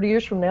 And 30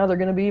 years from now, they're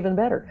going to be even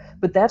better.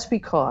 But that's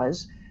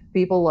because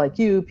people like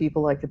you,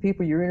 people like the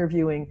people you're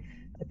interviewing,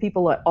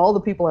 people like all the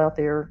people out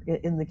there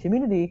in the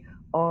community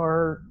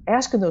are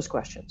asking those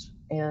questions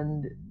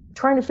and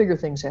trying to figure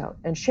things out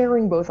and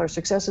sharing both our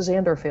successes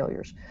and our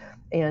failures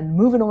and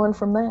moving on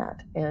from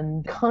that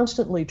and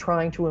constantly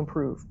trying to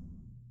improve.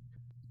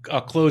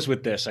 I'll close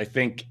with this. I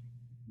think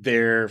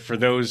for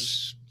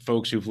those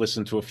folks who've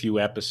listened to a few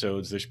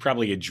episodes, there's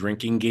probably a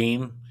drinking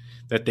game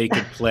that they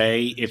could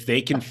play. If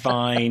they can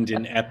find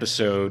an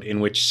episode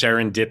in which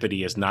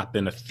serendipity has not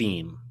been a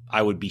theme,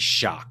 I would be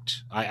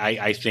shocked.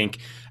 I think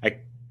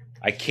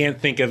I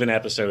can't think of an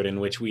episode in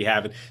which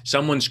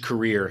someone's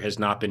career has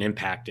not been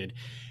impacted.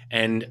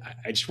 And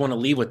I just want to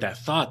leave with that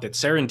thought that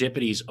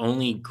serendipity is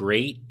only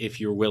great if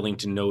you're willing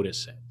to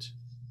notice it.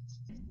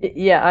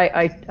 Yeah,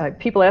 I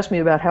people ask me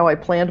about how I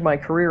planned my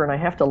career, and I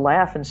have to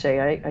laugh and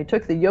say I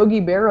took the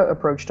Yogi Berra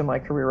approach to my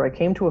career. I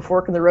came to a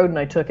fork in the road and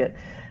I took it.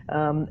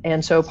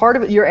 And so part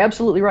of it, you're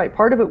absolutely right.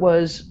 Part of it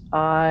was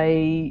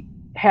I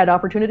had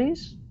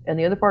opportunities, and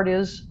the other part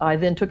is I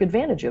then took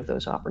advantage of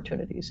those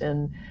opportunities.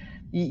 And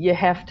you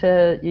have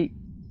to,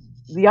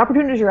 the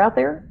opportunities are out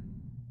there.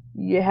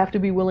 You have to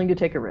be willing to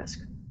take a risk.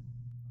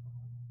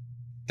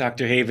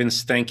 Dr.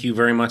 Havens, thank you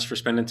very much for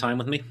spending time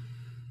with me.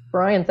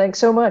 Brian, thanks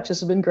so much. This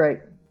has been great.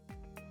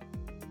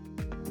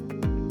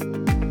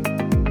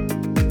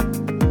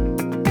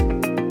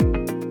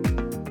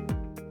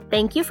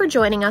 Thank you for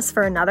joining us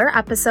for another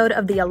episode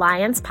of the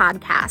Alliance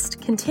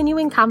Podcast,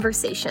 Continuing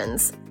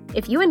Conversations.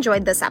 If you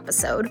enjoyed this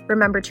episode,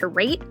 remember to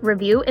rate,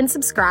 review, and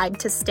subscribe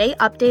to stay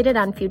updated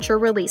on future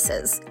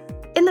releases.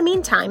 In the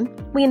meantime,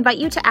 we invite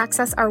you to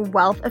access our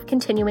wealth of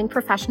continuing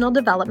professional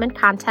development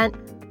content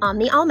on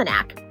the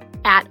Almanac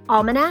at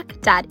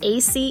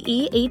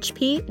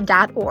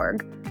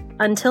almanac.acehp.org.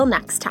 Until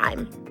next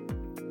time.